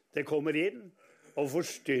 Det kommer inn, og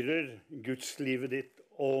forstyrrer gudslivet ditt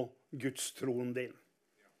og gudstroen din.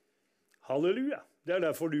 Halleluja. Det er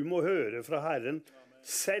derfor du må høre fra Herren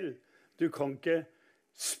selv. Du kan ikke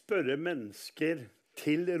spørre mennesker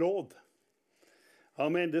til råd.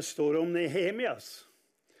 Amen. Det står om Nehemias.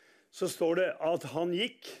 Så står det at han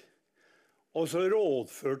gikk, og så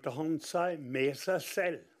rådførte han seg med seg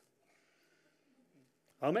selv.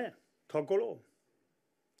 Amen. Takk og lov.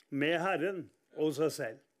 Med Herren og seg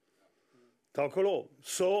selv. Takk og lov.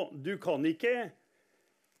 Så du kan ikke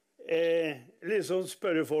liksom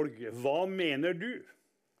spørre folk, hva mener du?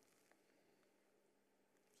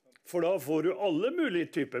 For da får du alle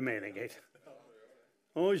mulige typer meninger.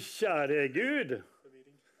 Å, kjære Gud.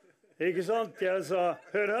 Ikke sant? Jeg sa,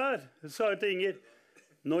 hør her, sa jeg til Inger.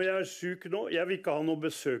 Når jeg er syk nå, jeg vil ikke ha noe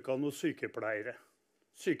besøk av noen sykepleiere,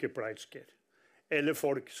 sykepleiersker, eller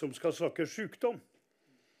folk som skal snakke sykdom.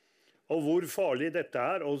 Og hvor farlig dette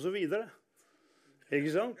er, og så videre.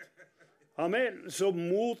 Ikke sant? Amen. Så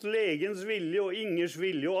mot legens vilje og Ingers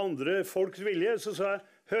vilje og andre folks vilje, så sa jeg,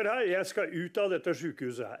 hør her, jeg skal ut av dette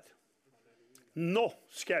sykehuset her. Nå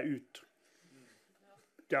skal jeg ut.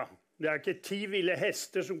 Ja, det er ikke 10 ville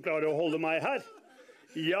hester som klarer å holde meg her.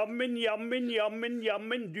 Jammen, jammen, jammen,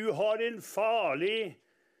 jammen, du har en farlig...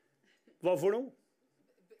 Hva for noe?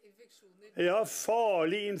 Ja,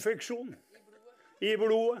 farlig infeksjon. I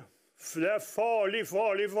blodet. Det er farlig,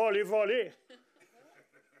 farlig, farlig, farlig.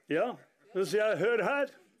 Ja, så sier jeg, hør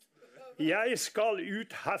her. Jeg skal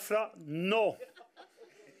ut herfra nå.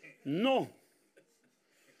 Nå.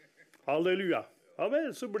 Halleluja. Ja vel,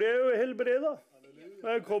 så ble jeg jo helbredet.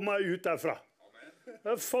 Jeg kom meg ut derfra. Det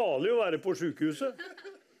er farlig å være på sykehuset.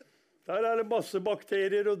 Der er det masse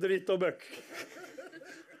bakterier og dritt og bøkk.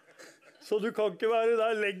 Så du kan ikke være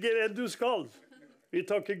der lenger enn du skal. Vi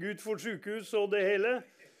takker Gud for sykehus og det hele.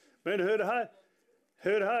 Men hør her.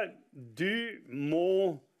 Hør her. Du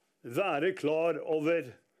må være klar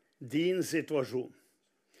over din situasjon.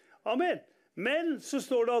 Amen. Men så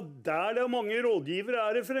står det at der det er mange rådgivere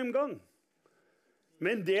er det fremgang.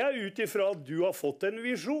 Men det er ut ifra at du har fått en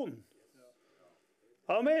visjon.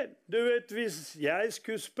 Amen. Du vet, hvis jeg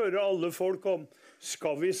skulle spørre alle folk om,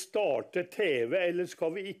 skal vi starte TV, eller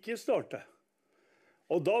skal vi ikke starte?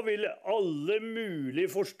 Og da ville alle mulig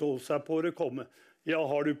forstå seg på det komme. Ja,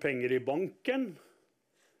 har du penger i banken?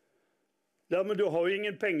 Ja, men du har jo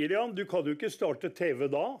ingen penger igjen. Du kan jo ikke starte TV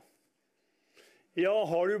da. Ja,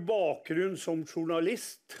 har du bakgrunn som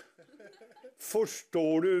journalist?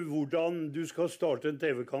 Forstår du hvordan du skal starte en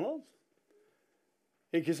TV-kanal?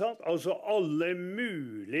 Ikke sant? Altså alle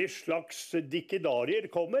mulige slags dikkedarier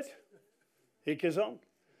kommer. Ikke sant?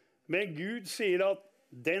 Men Gud sier at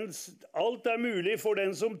alt er mulig for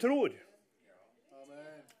den som tror.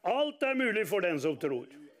 Alt er mulig for den som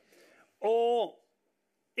tror. Og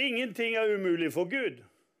ingenting er umulig for Gud.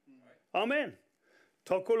 Amen.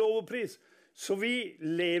 Takk og lov og pris. Så vi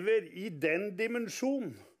lever i den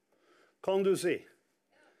dimensjonen, kan du si.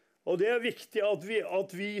 Og det er viktig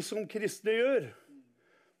at vi som kristne gjør.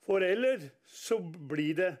 For ellers så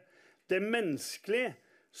blir det menneskelige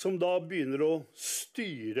som da begynner å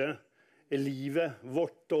styre livet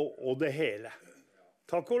vårt og det hele.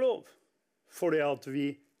 Takk og lov. For det at vi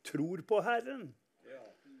tror på Herren.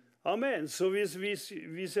 Amen. Så hvis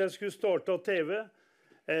jeg skulle starte TV,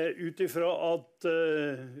 ut ifra at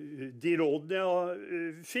de rådene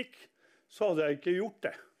jeg fikk, så hadde jeg ikke gjort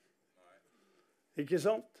det. Ikke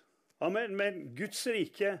sant? Amen. Men Guds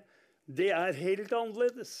rike, det er helt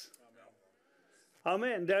annerledes.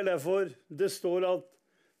 Amen. Det er derfor det står at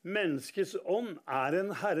menneskets ånd er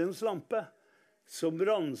en Herrens lampe som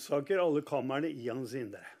ransaker alle kammerne i hans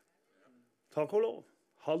indre. Takk og lov.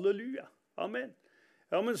 Halleluja. Amen.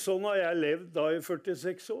 Ja, men sånn har jeg levd da i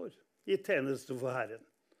 46 år i tjeneste for Herren.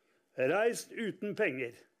 Reist uten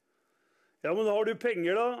penger. Ja, men har du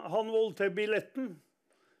penger da? Han voldt til billetten.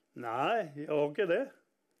 Nei, jeg har ikke det.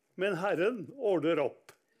 Men Herren ordner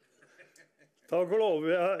opp. Takk og lov.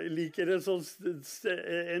 Jeg liker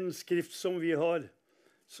en skrift som vi har,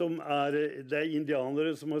 som det er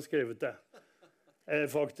indianere som har skrevet det,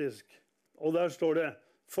 faktisk. Og der står det,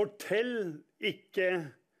 fortell ikke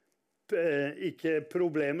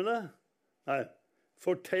problemene. Nei,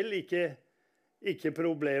 fortell ikke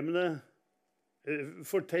problemene.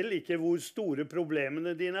 Fortell ikke hvor store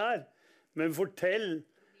problemene dine er, men fortell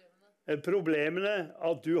problemene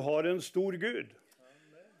at du har en stor Gud.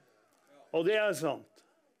 Og det er sant.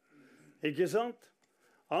 Ikke sant?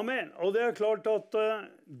 Amen. Og det er klart at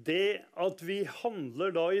det at vi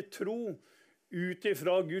handler da i tro ut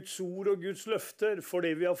ifra Guds ord og Guds løfter,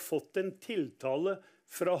 fordi vi har fått en tiltale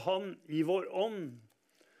fra Han i vår ånd,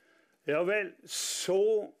 ja vel,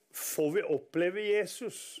 så får vi oppleve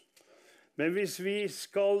Jesus. Men hvis vi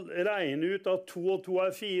skal regne ut at 2 og 2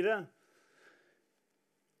 er 4,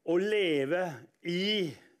 og leve i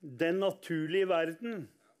den naturlige verden,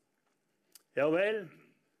 ja vel,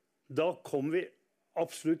 da kommer vi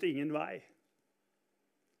absolutt ingen vei.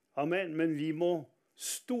 Amen. Men vi må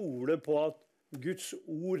stole på at Guds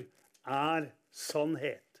ord er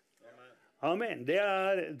sannhet. Amen. Det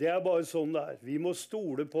er bare sånn det er. Vi må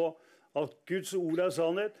stole på at Guds ord er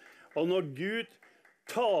sannhet. Og når Gud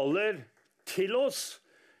taler til oss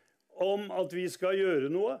om at vi skal gjøre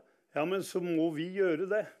noe, ja, men så må vi gjøre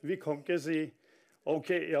det. Vi kan ikke si, ok,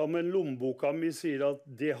 ja, men lommeboka mi sier at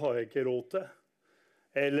det har jeg ikke råd til.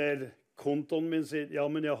 Eller kontoen min sier, ja,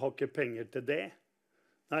 men jeg har ikke penger til det.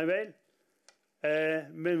 Nei vel.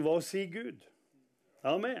 Men hva sier Gud?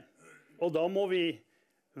 Amen. Og da må vi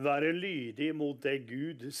være lydige mot det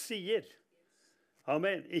Gud sier.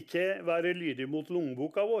 Amen. Ikke være lydige mot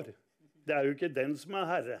lommeboka vår. Det er jo ikke den som er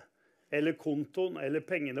herre. Eller kontoen, eller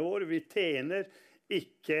pengene våre. Vi tjener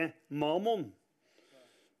ikke mammon.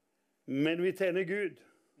 Men vi tjener Gud.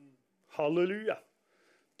 Halleluja.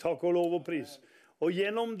 Takk og lov og pris. Og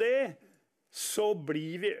gjennom det så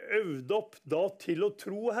blir vi øvd opp da til å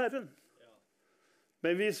tro Herren.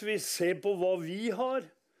 Men hvis vi ser på hva vi har,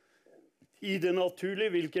 i det naturlige,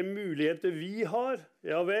 hvilke muligheter vi har,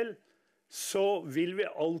 ja vel, så vil vi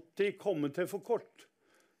alltid komme til for kort.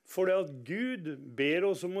 For det at Gud ber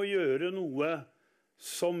oss om å gjøre noe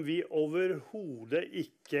som vi overhodet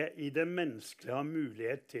ikke i det menneskelige har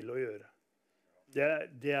mulighet til å gjøre.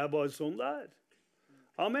 Det er bare sånn det er.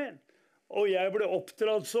 Amen. Og jeg ble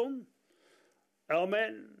oppdratt sånn.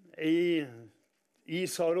 Amen. I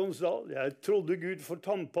Saronsdal. Jeg trodde Gud for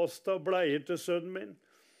tannpasta, bleier til sønnen min.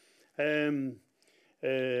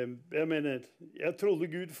 Jeg trodde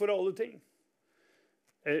Gud for alle ting.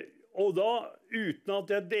 Og da, uten at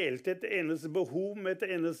jeg delte et eneste behov med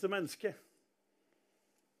et eneste menneske.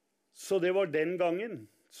 Så det var den gangen.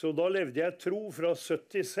 Så da levde jeg tro fra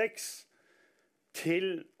 76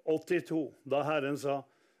 til 82. Da Herren sa,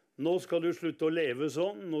 nå skal du slutte å leve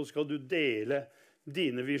sånn, nå skal du dele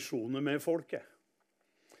dine visjoner med folket.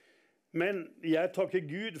 Men jeg takker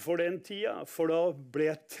Gud for den tida, for da ble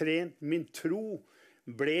jeg trent, min tro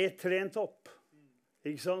ble trent opp.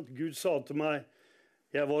 Ikke sant? Gud sa til meg,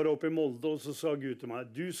 jeg var oppe i Molde, og så sa Gud til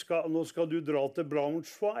meg, nå skal du dra til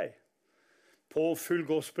Braunschweig, på Full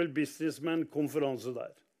Gospel Businessman-konferanse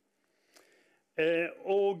der.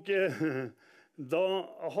 Da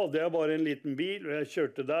hadde jeg bare en liten bil, og jeg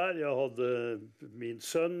kjørte der. Min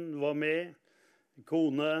sønn var med,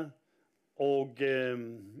 kone, og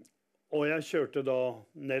jeg kjørte da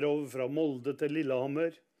nedover fra Molde til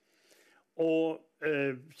Lillehammer. Og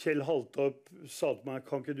Kjell Haltorp sa til meg,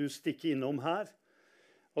 kan ikke du stikke innom her?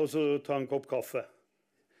 Og så ta en kopp kaffe.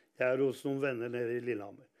 Jeg er hos noen venner nede i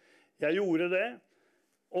Lillehammer. Jeg gjorde det,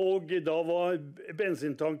 og da var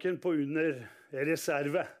bensintanken på under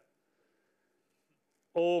reserve.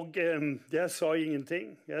 Og jeg sa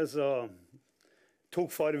ingenting. Jeg tok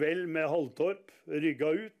farvel med Haltorp, rygga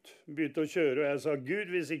ut, begynte å kjøre, og jeg sa, Gud,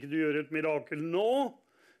 hvis ikke du gjør et mirakel nå,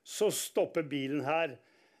 så stopper bilen her,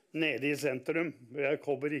 nede i sentrum. Jeg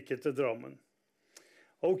kommer ikke til Drammen.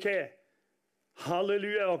 Ok,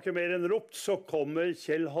 halleluja, jeg har ikke mer enn ropt, så kommer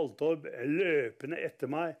Kjell Haltorp løpende etter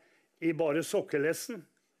meg i bare sokkelessen.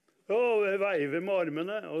 Og veiver med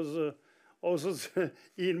armene, og så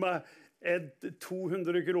gir meg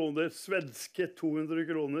 200 kroner, svenske 200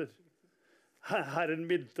 kroner. Herren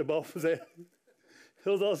minte meg på det.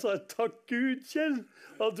 Og da sa jeg, takk Gud, Kjell,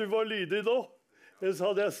 at du var lydig nå. Så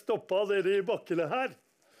hadde jeg stoppet dere i bakkene her.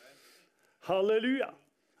 Halleluja.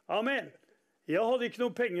 Amen. Jeg hadde ikke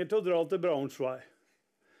noe penger til å dra til Braunschweig.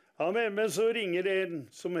 Amen. Men så ringer en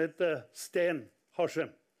som heter Sten Harsem.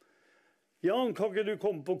 Jan, kan ikke du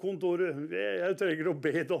komme på kontoret? Jeg trenger å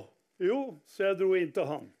be da. Jo, så jeg dro inn til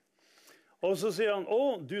han. Og så sier han,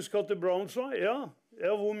 du skal til Braunschweig? Ja,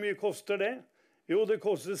 hvor mye koster det? Jo, det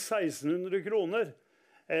koster 1600 kroner,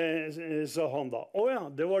 sa han da. Ja,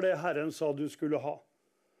 det var det Herren sa du skulle ha.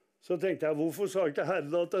 Så tenkte jeg, hvorfor sa ikke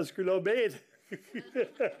Herren at jeg skulle ha mer?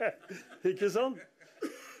 Ikke sant?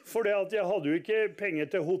 Fordi at jeg hadde jo ikke penger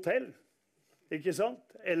til hotell, ikke sant?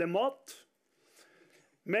 Eller mat.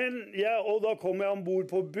 Men og da kom jeg ombord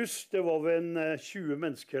på buss, det var vel 20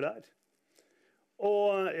 mennesker der.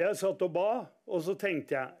 Og jeg satt og ba, og så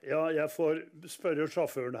tenkte jeg, jeg får spørre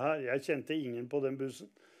sjåføren her, jeg kjente ingen på den bussen.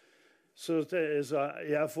 Så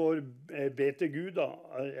jeg får be til Gud da,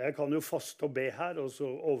 jeg kan jo faste og be her, og så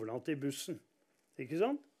overnatte i bussen. Ikke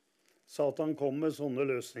sant? Satan kom med sånne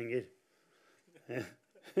løsninger.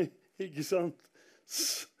 Ikke sant?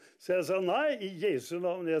 Så jeg sa, nei, i Jesu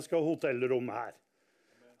navn, jeg skal ha hotellrom her.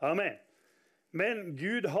 Amen. Men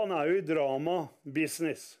Gud, han er jo i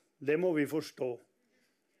drama-business. Det må vi forstå.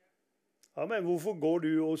 Amen. Hvorfor går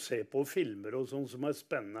du og ser på filmer og sånt som er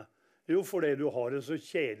spennende? Jo, fordi du har det så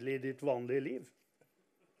kjedelig i ditt vanlige liv.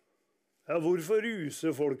 Ja, hvorfor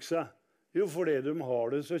ruser folk seg? Jo, fordi de har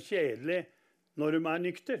det så kjedelig når de er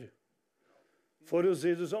nykter. For å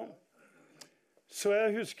si det sånn. Så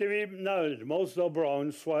jeg husker vi nærmet oss da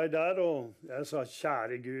Brownsway der, og jeg sa,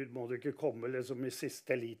 kjære Gud, må du ikke komme liksom i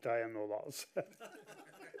siste lita ennå da. Altså.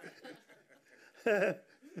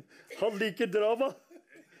 Han liker drama.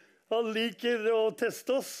 Han liker å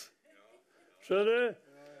teste oss. Skjønner du?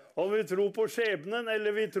 Om vi tror på skjebnen,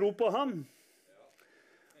 eller vi tror på ham.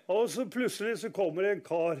 Og så plutselig så kommer en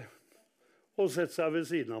kar og setter seg ved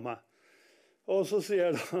siden av meg. Og så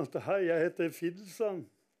sier han at, hei, jeg heter Finn, sa han.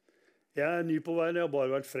 Jeg er ny på veien, jeg har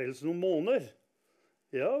bare vært frelst noen måneder.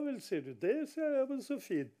 Ja vel, sier du det, sier jeg, men så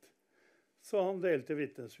fint. Så han delte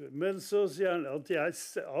vitnesbyrd. Men så sier han at jeg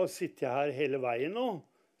har sittet her hele veien nå,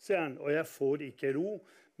 sier han, og jeg får ikke ro,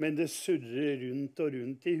 men det surrer rundt og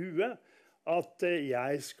rundt i huet, at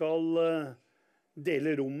jeg skal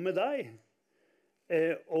dele rom med deg,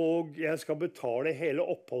 og jeg skal betale hele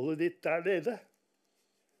oppholdet ditt der nede.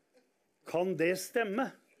 Kan det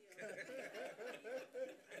stemme?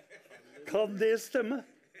 Kan det stemme?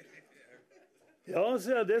 Ja,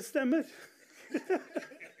 sier jeg, det stemmer.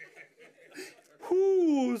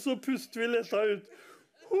 Så puster vi letta ut.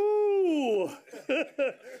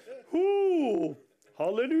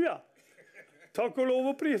 Halleluja. Takk og lov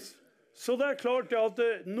og pris. Så det er klart at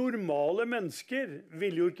normale mennesker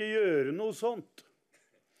vil jo ikke gjøre noe sånt.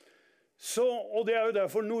 Og det er jo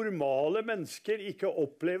derfor normale mennesker ikke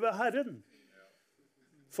opplever Herren.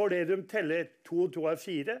 Fordi de teller 2 og 2 er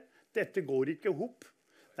 4. Dette går ikke ihop.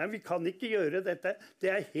 Nei, vi kan ikke gjøre dette. Det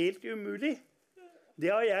er helt umulig. Det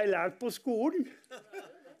har jeg lært på skolen.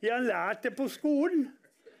 Jeg har lært det på skolen.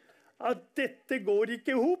 At dette går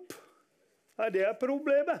ikke ihop. Nei, det er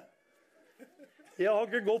problemet. Jeg har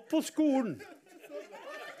ikke gått på skolen.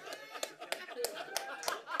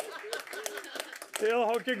 Jeg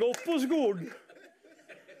har ikke gått på skolen.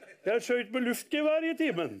 Jeg skjøt med luftgevær i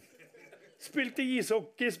timen. Spilte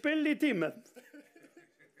ishockeyspill i timen.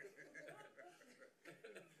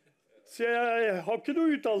 Så jeg har ikke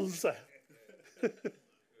noe utdannelse.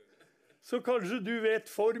 Så kanskje du vet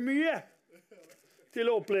for mye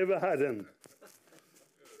til å oppleve Herren.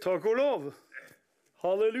 Takk og lov.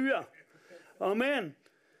 Halleluja. Amen.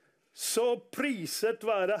 Så priset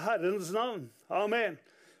være Herrens navn. Amen.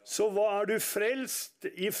 Så hva er du frelst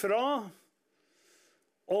ifra?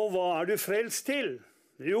 Og hva er du frelst til?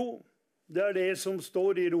 Jo, det er det som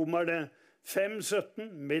står i Romerne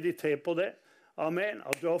 5:17. Mediter på det. Amen.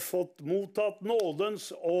 At du har fått mottatt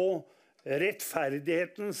nådens og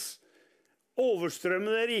rettferdighetens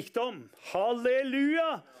overstrømmende rikdom.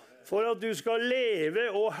 Halleluja! For at du skal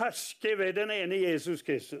leve og herske ved den ene Jesus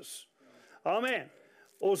Kristus. Amen.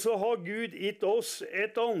 Og så har Gud gitt oss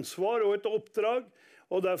et ansvar og et oppdrag,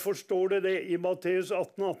 og derfor står det i Matteus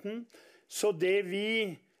 18:18. Så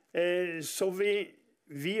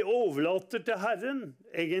vi overlater til Herren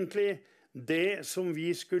egentlig det som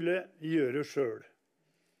vi skulle gjøre selv.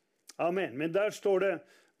 Amen. Men der står det,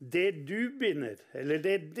 det du binder, eller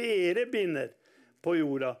det dere binder på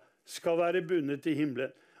jorda, skal være bundet i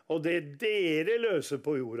himmelen. Og det dere løser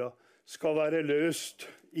på jorda, skal være løst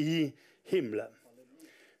i himmelen.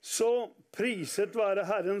 Så priset være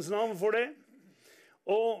Herrens navn for det.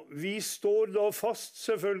 Og vi står da fast,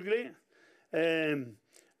 selvfølgelig,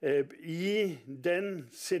 i den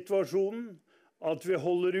situasjonen at vi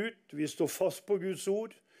holder ut, vi står fast på Guds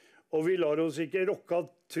ord, og vi lar oss ikke rokke av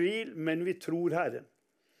tvil, men vi tror Herren.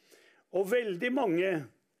 Og veldig mange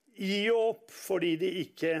gir jo opp fordi de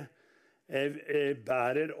ikke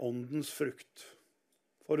bærer åndens frukt,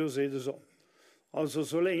 for å si det sånn. Altså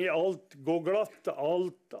så lenge alt går glatt,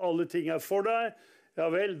 alle ting er for deg, ja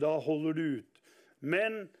vel, da holder du ut.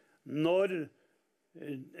 Men når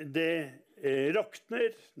det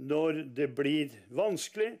rakner, når det blir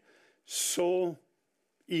vanskelig, så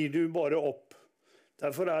gir du bare opp.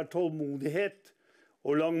 Derfor er tålmodighet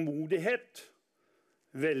og langmodighet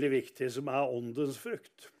veldig viktig, som er åndens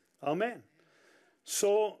frukt. Amen.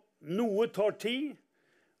 Så noe tar tid,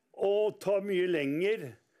 og tar mye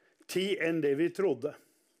lengre tid enn det vi trodde.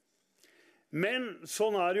 Men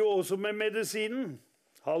sånn er det jo også med medisinen.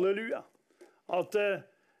 Halleluja. At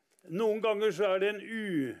noen ganger så er det en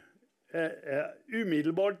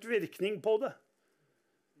umiddelbart virkning på det.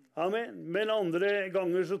 Amen. Men andre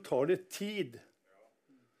ganger så tar det tid.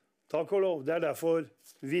 Takk og lov. Det er derfor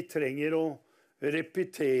vi trenger å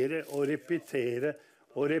repetere og repetere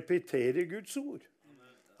og repetere Guds ord.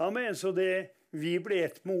 Amen. Så vi blir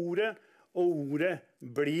ett med ordet, og ordet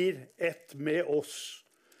blir ett med oss.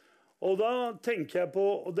 Og da tenker jeg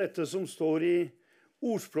på dette som står i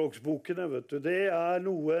ordspråksbokene, vet du. Det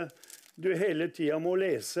noe du hele tiden må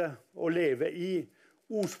lese og leve i.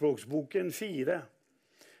 Ordspråksboken 4.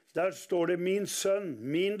 Der står det: min sønn,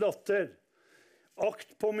 min datter,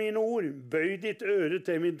 akt på mine ord, bøy ditt øre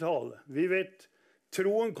til min tale. Vi vet,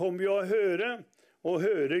 troen kommer jo av å høre, og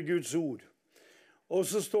høre Guds ord. Og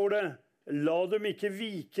så står det: la dem ikke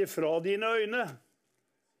vike fra dine øyne.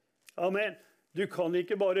 Amen. Du kan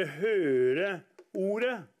ikke bare høre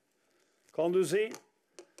ordet, kan du si.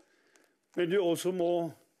 Men du også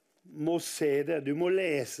må se det, du må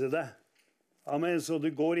lese det. Amen. Så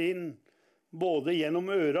det går inn både gjennom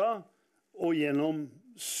øra og gjennom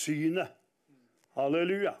synet.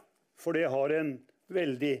 Halleluja. For det har en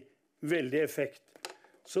veldig, veldig effekt.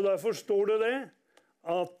 Så derfor står det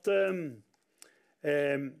at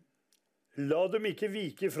la dem ikke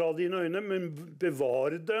vike fra dine øyne, men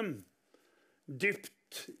bevare dem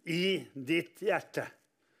dypt i ditt hjerte.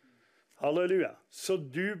 Halleluja. Så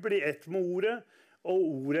du blir ett med ordet,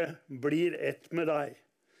 og ordet blir ett med deg.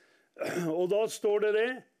 Og da står det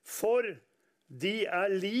for de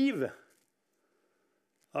liv.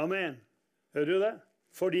 Amen. Hører du det?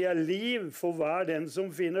 For de liv for hver den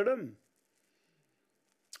som finner dem.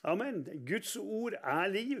 Amen. Guds ord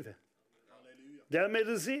liv. Det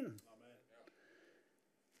medisin.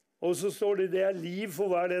 Og så står det liv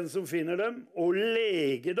for hver den som finner dem, og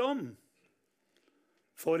legedom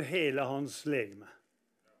for hele hans legeme.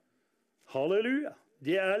 Halleluja.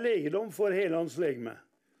 Det legedom for hele hans legeme.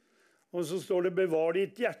 Og så står det: bevar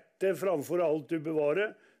ditt hjerte framfor alt du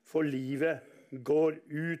bevarer, for livet går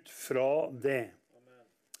ut fra det.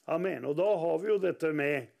 Amen. Og da har vi jo dette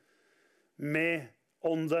med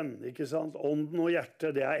ånden, ikke sant? Ånden og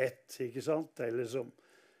hjertet, det ett, ikke sant? Eller som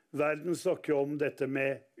verden snakker om dette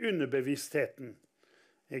med underbevisstheten,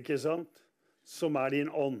 ikke sant? Som din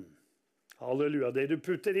ånd. Halleluja. Det du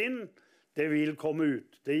putter inn, det vil komme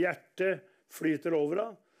ut. Det hjertet flyter over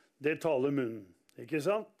av, det taler munnen. Ikke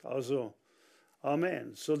sant? Altså,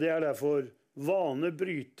 amen. Så det derfor vane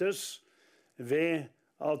brytes ved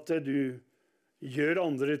at du gjør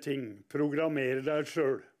andre ting. Programmerer deg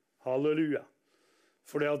selv. Halleluja.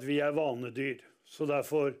 Fordi at vi vanedyr. Så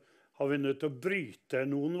derfor har vi nødt til å bryte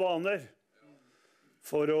noen vaner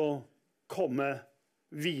for å komme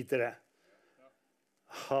videre.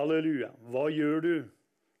 Halleluja. Hva gjør du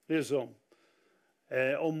liksom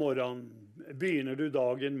om morgenen? Begynner du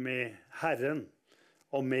dagen med Herren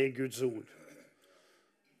og med Guds ord?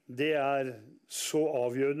 Det så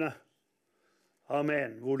avgjørende.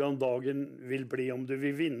 Amen. Hvordan dagen vil bli, om du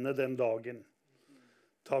vil vinne den dagen.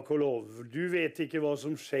 Takk og lov. Du vet ikke hva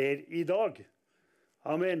som skjer i dag.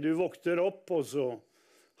 Amen. Du våkner opp, og så,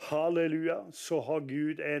 halleluja, så har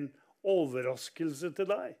Gud en overraskelse til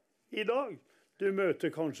deg i dag. Du møter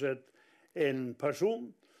kanskje en person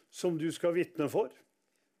som du skal vitne for.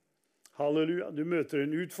 Halleluja. Du møter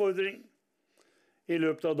en utfordring i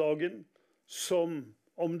løpet av dagen som,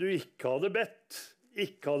 om du ikke hadde bedt,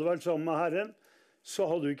 ikke hadde vært sammen med Herren, så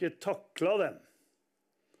hadde du ikke taklet den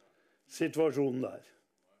situasjonen der.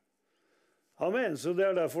 Amen. Så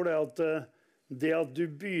det derfor at du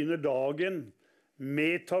begynner dagen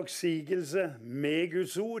med takksigelse, med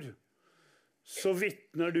Guds ord, så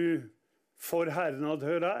vitner du for Herren at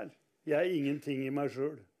hør her, jeg ingenting i meg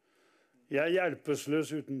selv. Jeg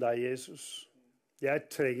hjelpeløs uten deg, Jesus. Jeg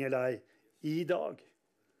trenger deg i dag.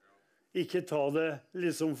 Ikke ta det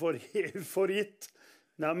liksom for gitt.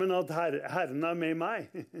 Nei, men at Herren med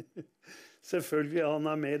meg. Selvfølgelig han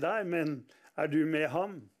med deg, men du med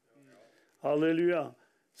ham? Halleluja.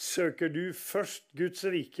 Søker du først Guds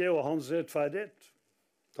rike og hans rettferdighet?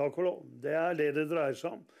 Takk og lov. Det det dreier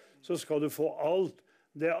seg om. Så skal du få alt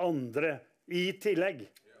det andre i tillegg.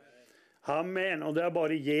 Amen. Og det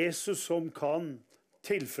bare Jesus som kan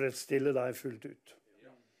tilfredsstille deg fullt ut.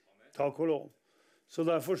 Takk og lov. Så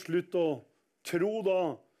derfor slutt å tro da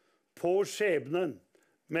på skjebnen,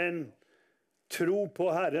 men tro på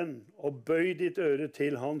Herren og bøy ditt øre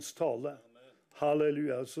til hans tale.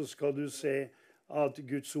 Halleluja. Så skal du se at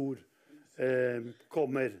Guds ord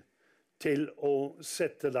kommer til å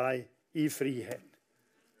sette deg i frihet.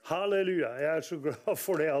 Halleluja. Jeg så glad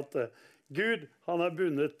for det at Gud, han har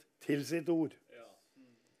bundet til sitt ord.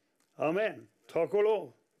 Amen. Takk og lov.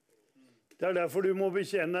 Det derfor du må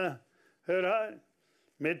bekjenne, hør her,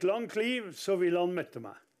 med et langt liv så vil han mette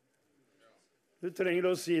meg. Du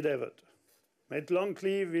trenger å si det, vet du. Med et langt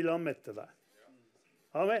liv vil han mette deg.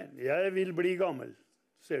 Amen. Jeg vil bli gammel,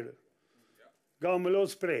 ser du. Gammel og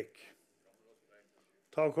sprek.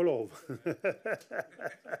 Takk og lov.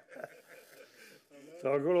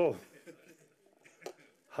 Takk og lov.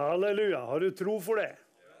 Halleluja. Har du tro for det?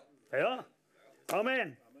 Ja.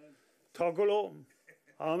 Amen. Takk og lov.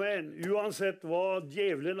 Amen. Uansett hva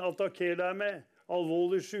djevelen attakkerer deg med,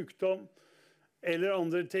 alvorlig sykdom eller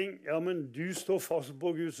andre ting, ja, men du står fast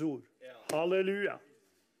på Guds ord. Halleluja.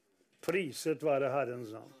 Priset være Herrens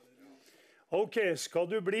navn. Ok, skal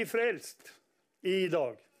du bli frelst i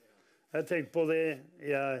dag? Jeg tenkte på det,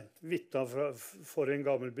 jeg vitnet for en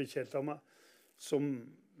gammel bekjent av meg, som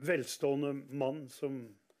velstående mann som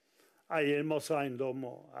eier masse eiendom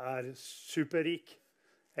og er superrik,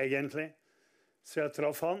 egentlig. Så jeg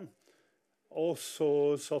traff han, og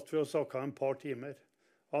så satt vi og snakket en par timer.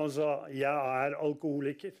 Han sa, jeg er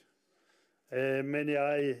alkoholiker, men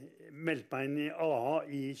jeg meldte meg inn i AA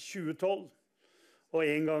i 2012. Og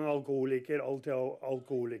en gang alkoholiker, alltid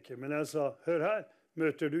alkoholiker. Men jeg sa, hør her,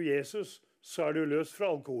 møter du Jesus, så er du løst fra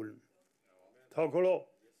alkoholen. Takk og lov.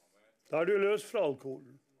 Da er du løst fra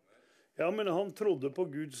alkoholen. Ja, men han trodde på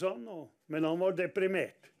Gud, sa han, men han var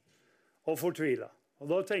deprimert og fortvilet. Og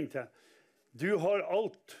da tenkte jeg, du har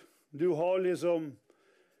alt. Du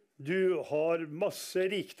har masse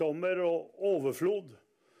rikdommer og overflod,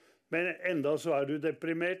 men enda så er du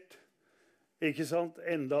deprimert. Ikke sant?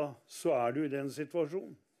 Enda så er du i den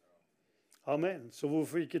situasjonen. Amen. Så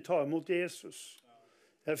hvorfor ikke ta imot Jesus?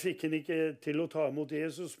 Jeg fikk han ikke til å ta imot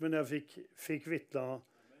Jesus, men jeg fikk vitna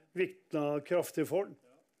kraftig for den.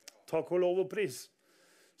 Takk og lov og pris.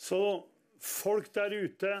 Så folk der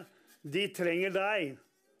ute, de trenger deg.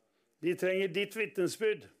 De trenger ditt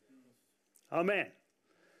vitnesbyrd. Amen.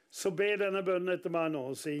 Så be denne bønnen etter meg nå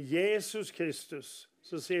og si, Jesus Kristus.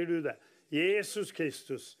 Så sier du det. Jesus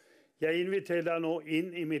Kristus. Jeg inviterer deg nå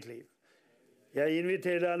inn i mitt liv. Jeg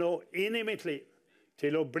inviterer deg nå inn i mitt liv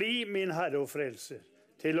til å bli min Herre og frelser.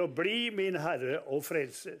 Til å bli min Herre og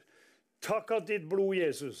frelser. Takk at ditt blod,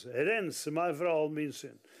 Jesus, renser meg fra all min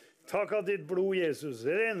synd. Takk at ditt blod, Jesus,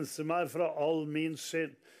 renser meg fra all min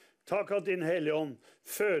synd. Takk at din Hellige Ånd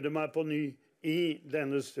føder meg på ny i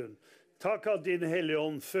denne stund. Takk at din Hellige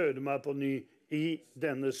Ånd føder meg på ny i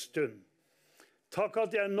denne stund. Takk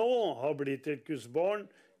at jeg nå har blitt et Guds barn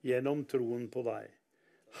gjennom troen på deg.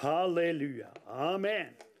 Halleluja.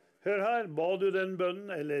 Amen. Hør her, ba du den bønnen,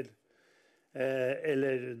 eller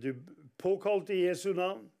du påkalte i Jesu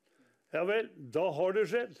navn? Ja vel, da har det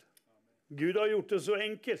skjedd. Gud har gjort det så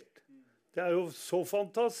enkelt. Det er jo så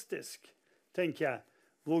fantastisk, tenker jeg,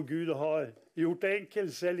 hvor Gud har gjort det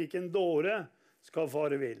enkelt, selv ikke en dåre skal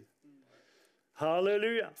fare vill.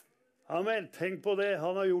 Halleluja. Amen. Tenk på det,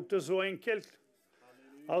 han har gjort det så enkelt.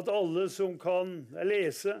 At alle som kan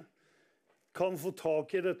lese, kan få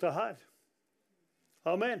tak i dette her.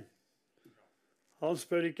 Amen. Han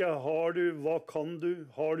spør ikke, hva kan du?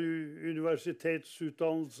 Har du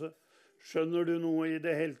universitetsutdannelse? Skjønner du noe i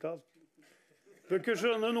det hele tatt? Bør ikke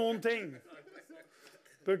skjønne noen ting.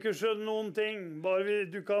 Bør ikke skjønne noen ting, bare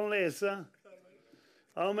du kan lese.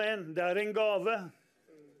 Amen. Det er en gave.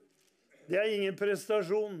 Det er ingen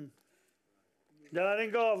prestasjon. Det er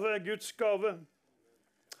en gave, Guds gave.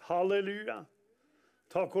 Halleluja.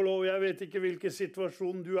 Takk og lov, jeg vet ikke hvilken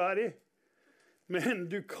situasjon du er i,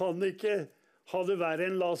 men du kan ikke ha det verre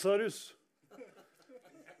enn Lazarus,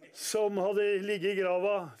 som hadde ligget i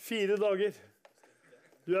grava 4 dager.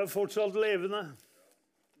 Du er fortsatt levende.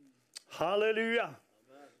 Halleluja.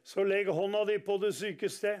 Så legg hånda di på det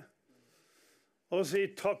sykeste, og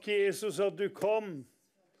si takk Jesus at du kom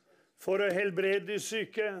for å helbrede de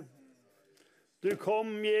syke. Du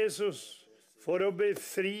kom, Jesus, for å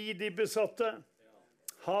befri de besatte.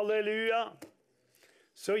 Halleluja.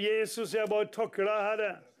 Så Jesus, jeg bare takker deg,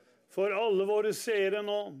 Herre, for alle våre seere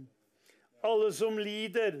nå. Alle som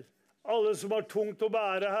lider, alle som har tungt å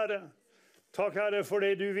bære, Herre. Takk, Herre, for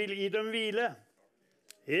det du vil gi dem hvile.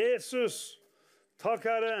 Jesus, takk,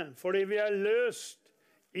 Herre, fordi vi er løst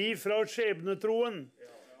ifra skjebnetroen.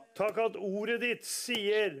 Takk at ordet ditt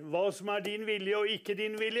sier hva som er din vilje og ikke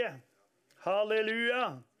din vilje.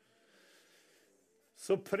 Halleluja.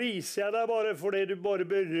 Så priser jeg deg bare for det du bare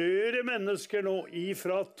berører mennesker nå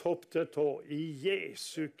ifra topp til tå, i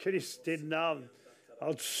Jesu Kristi navn.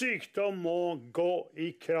 At sykdom må gå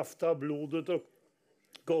i kraft av blodet og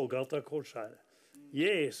Golgata kors, Herre.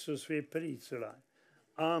 Jesus, vi priser deg.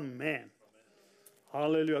 Amen.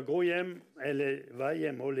 Halleluja. Gå hjem, eller vær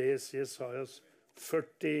hjemme og les Jesajas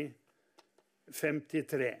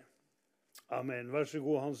 40:53. Amen. Vær så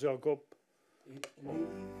god, Hans Jakob.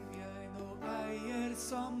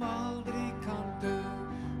 Som aldri kan dø,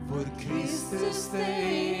 for Kristus det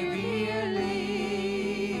evige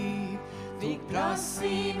liv. fikk plass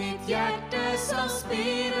i mitt hjerte som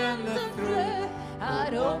spirende frø,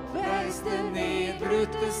 er oppreist det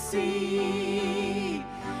nedbrutte siv.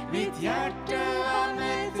 Mitt hjerte er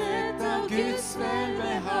mettet av Guds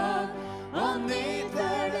velbehag, og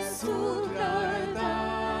nyter den solklare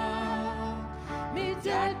dag. Mitt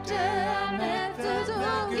hjerte er mettet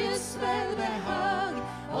av Guds velbehag,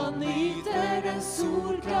 og nyter den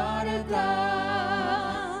solklare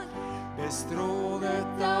dag.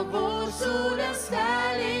 Bestrålet av vårsolens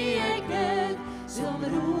herlige glød, som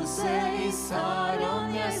rose i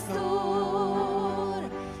Saron jeg står.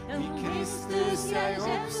 I Kristus jeg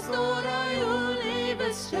oppstår av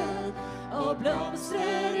jordlivets kjød, og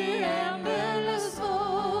blomstrer i endeløs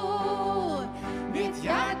vår. Mitt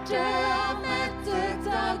hjerte er mettet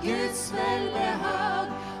av Guds velbehag,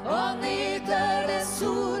 og nyter det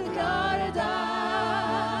solklare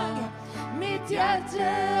dag. Mitt hjerte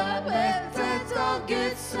er mettet av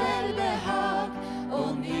Guds velbehag,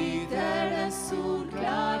 og nyter den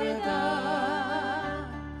solklare dag.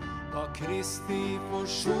 Hva Kristi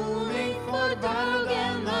forsoning for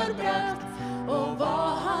dagen har brakt, og hva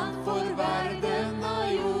han for verden har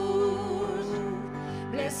gjort,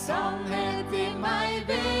 ble sannhet i meg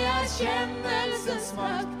ved erkjennelsens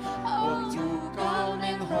makt, og tok all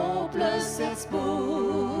min håpløshet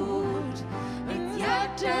bort. Mitt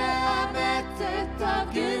hjerte er mettet av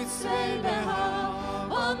Guds velbehag,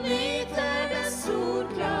 og nyter det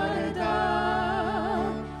solklare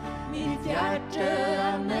dag. Mitt hjerte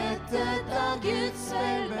er mettet av Guds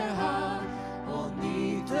velbehag, og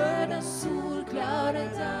nyter det solklare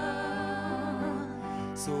dag.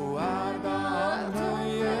 Så da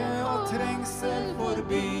møye og trengsel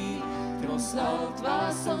forbi, tross alt hva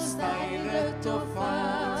som steilet og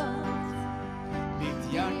falt. Mitt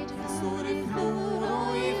hjerte står i flor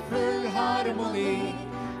og i full harmoni,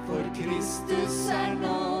 for Kristus er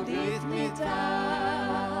nå blitt mitt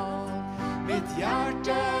alt. Mitt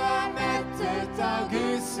hjerte er mettet av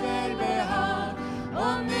Guds velbehag,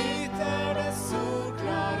 og nyter det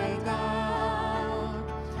solklare dag.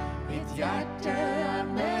 Mitt hjerte er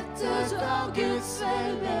mettet av Guds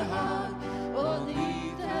velbehag, og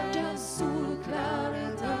nyter det solklare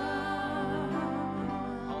dag.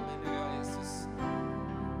 Halleluja, Jesus.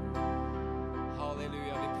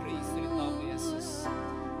 Halleluja, vi priser ditt navn, Jesus.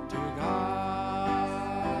 To God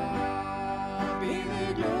be the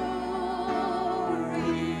glory.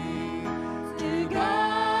 To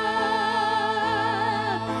God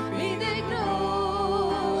be the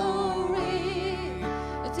glory.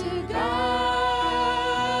 To God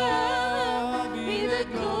be the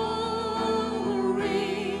glory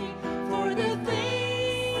for the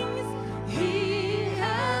things He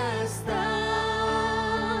has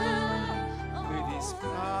done. With his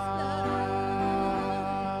blood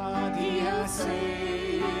He has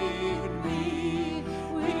saved me.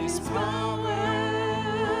 With His power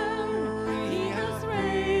He has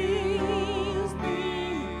raised me.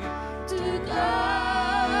 To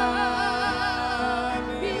God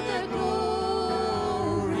be the glory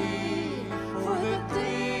for the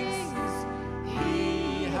things He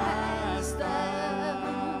has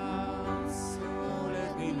done. So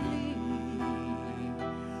let me live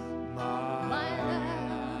my life,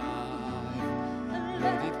 and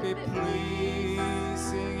let it be pleasing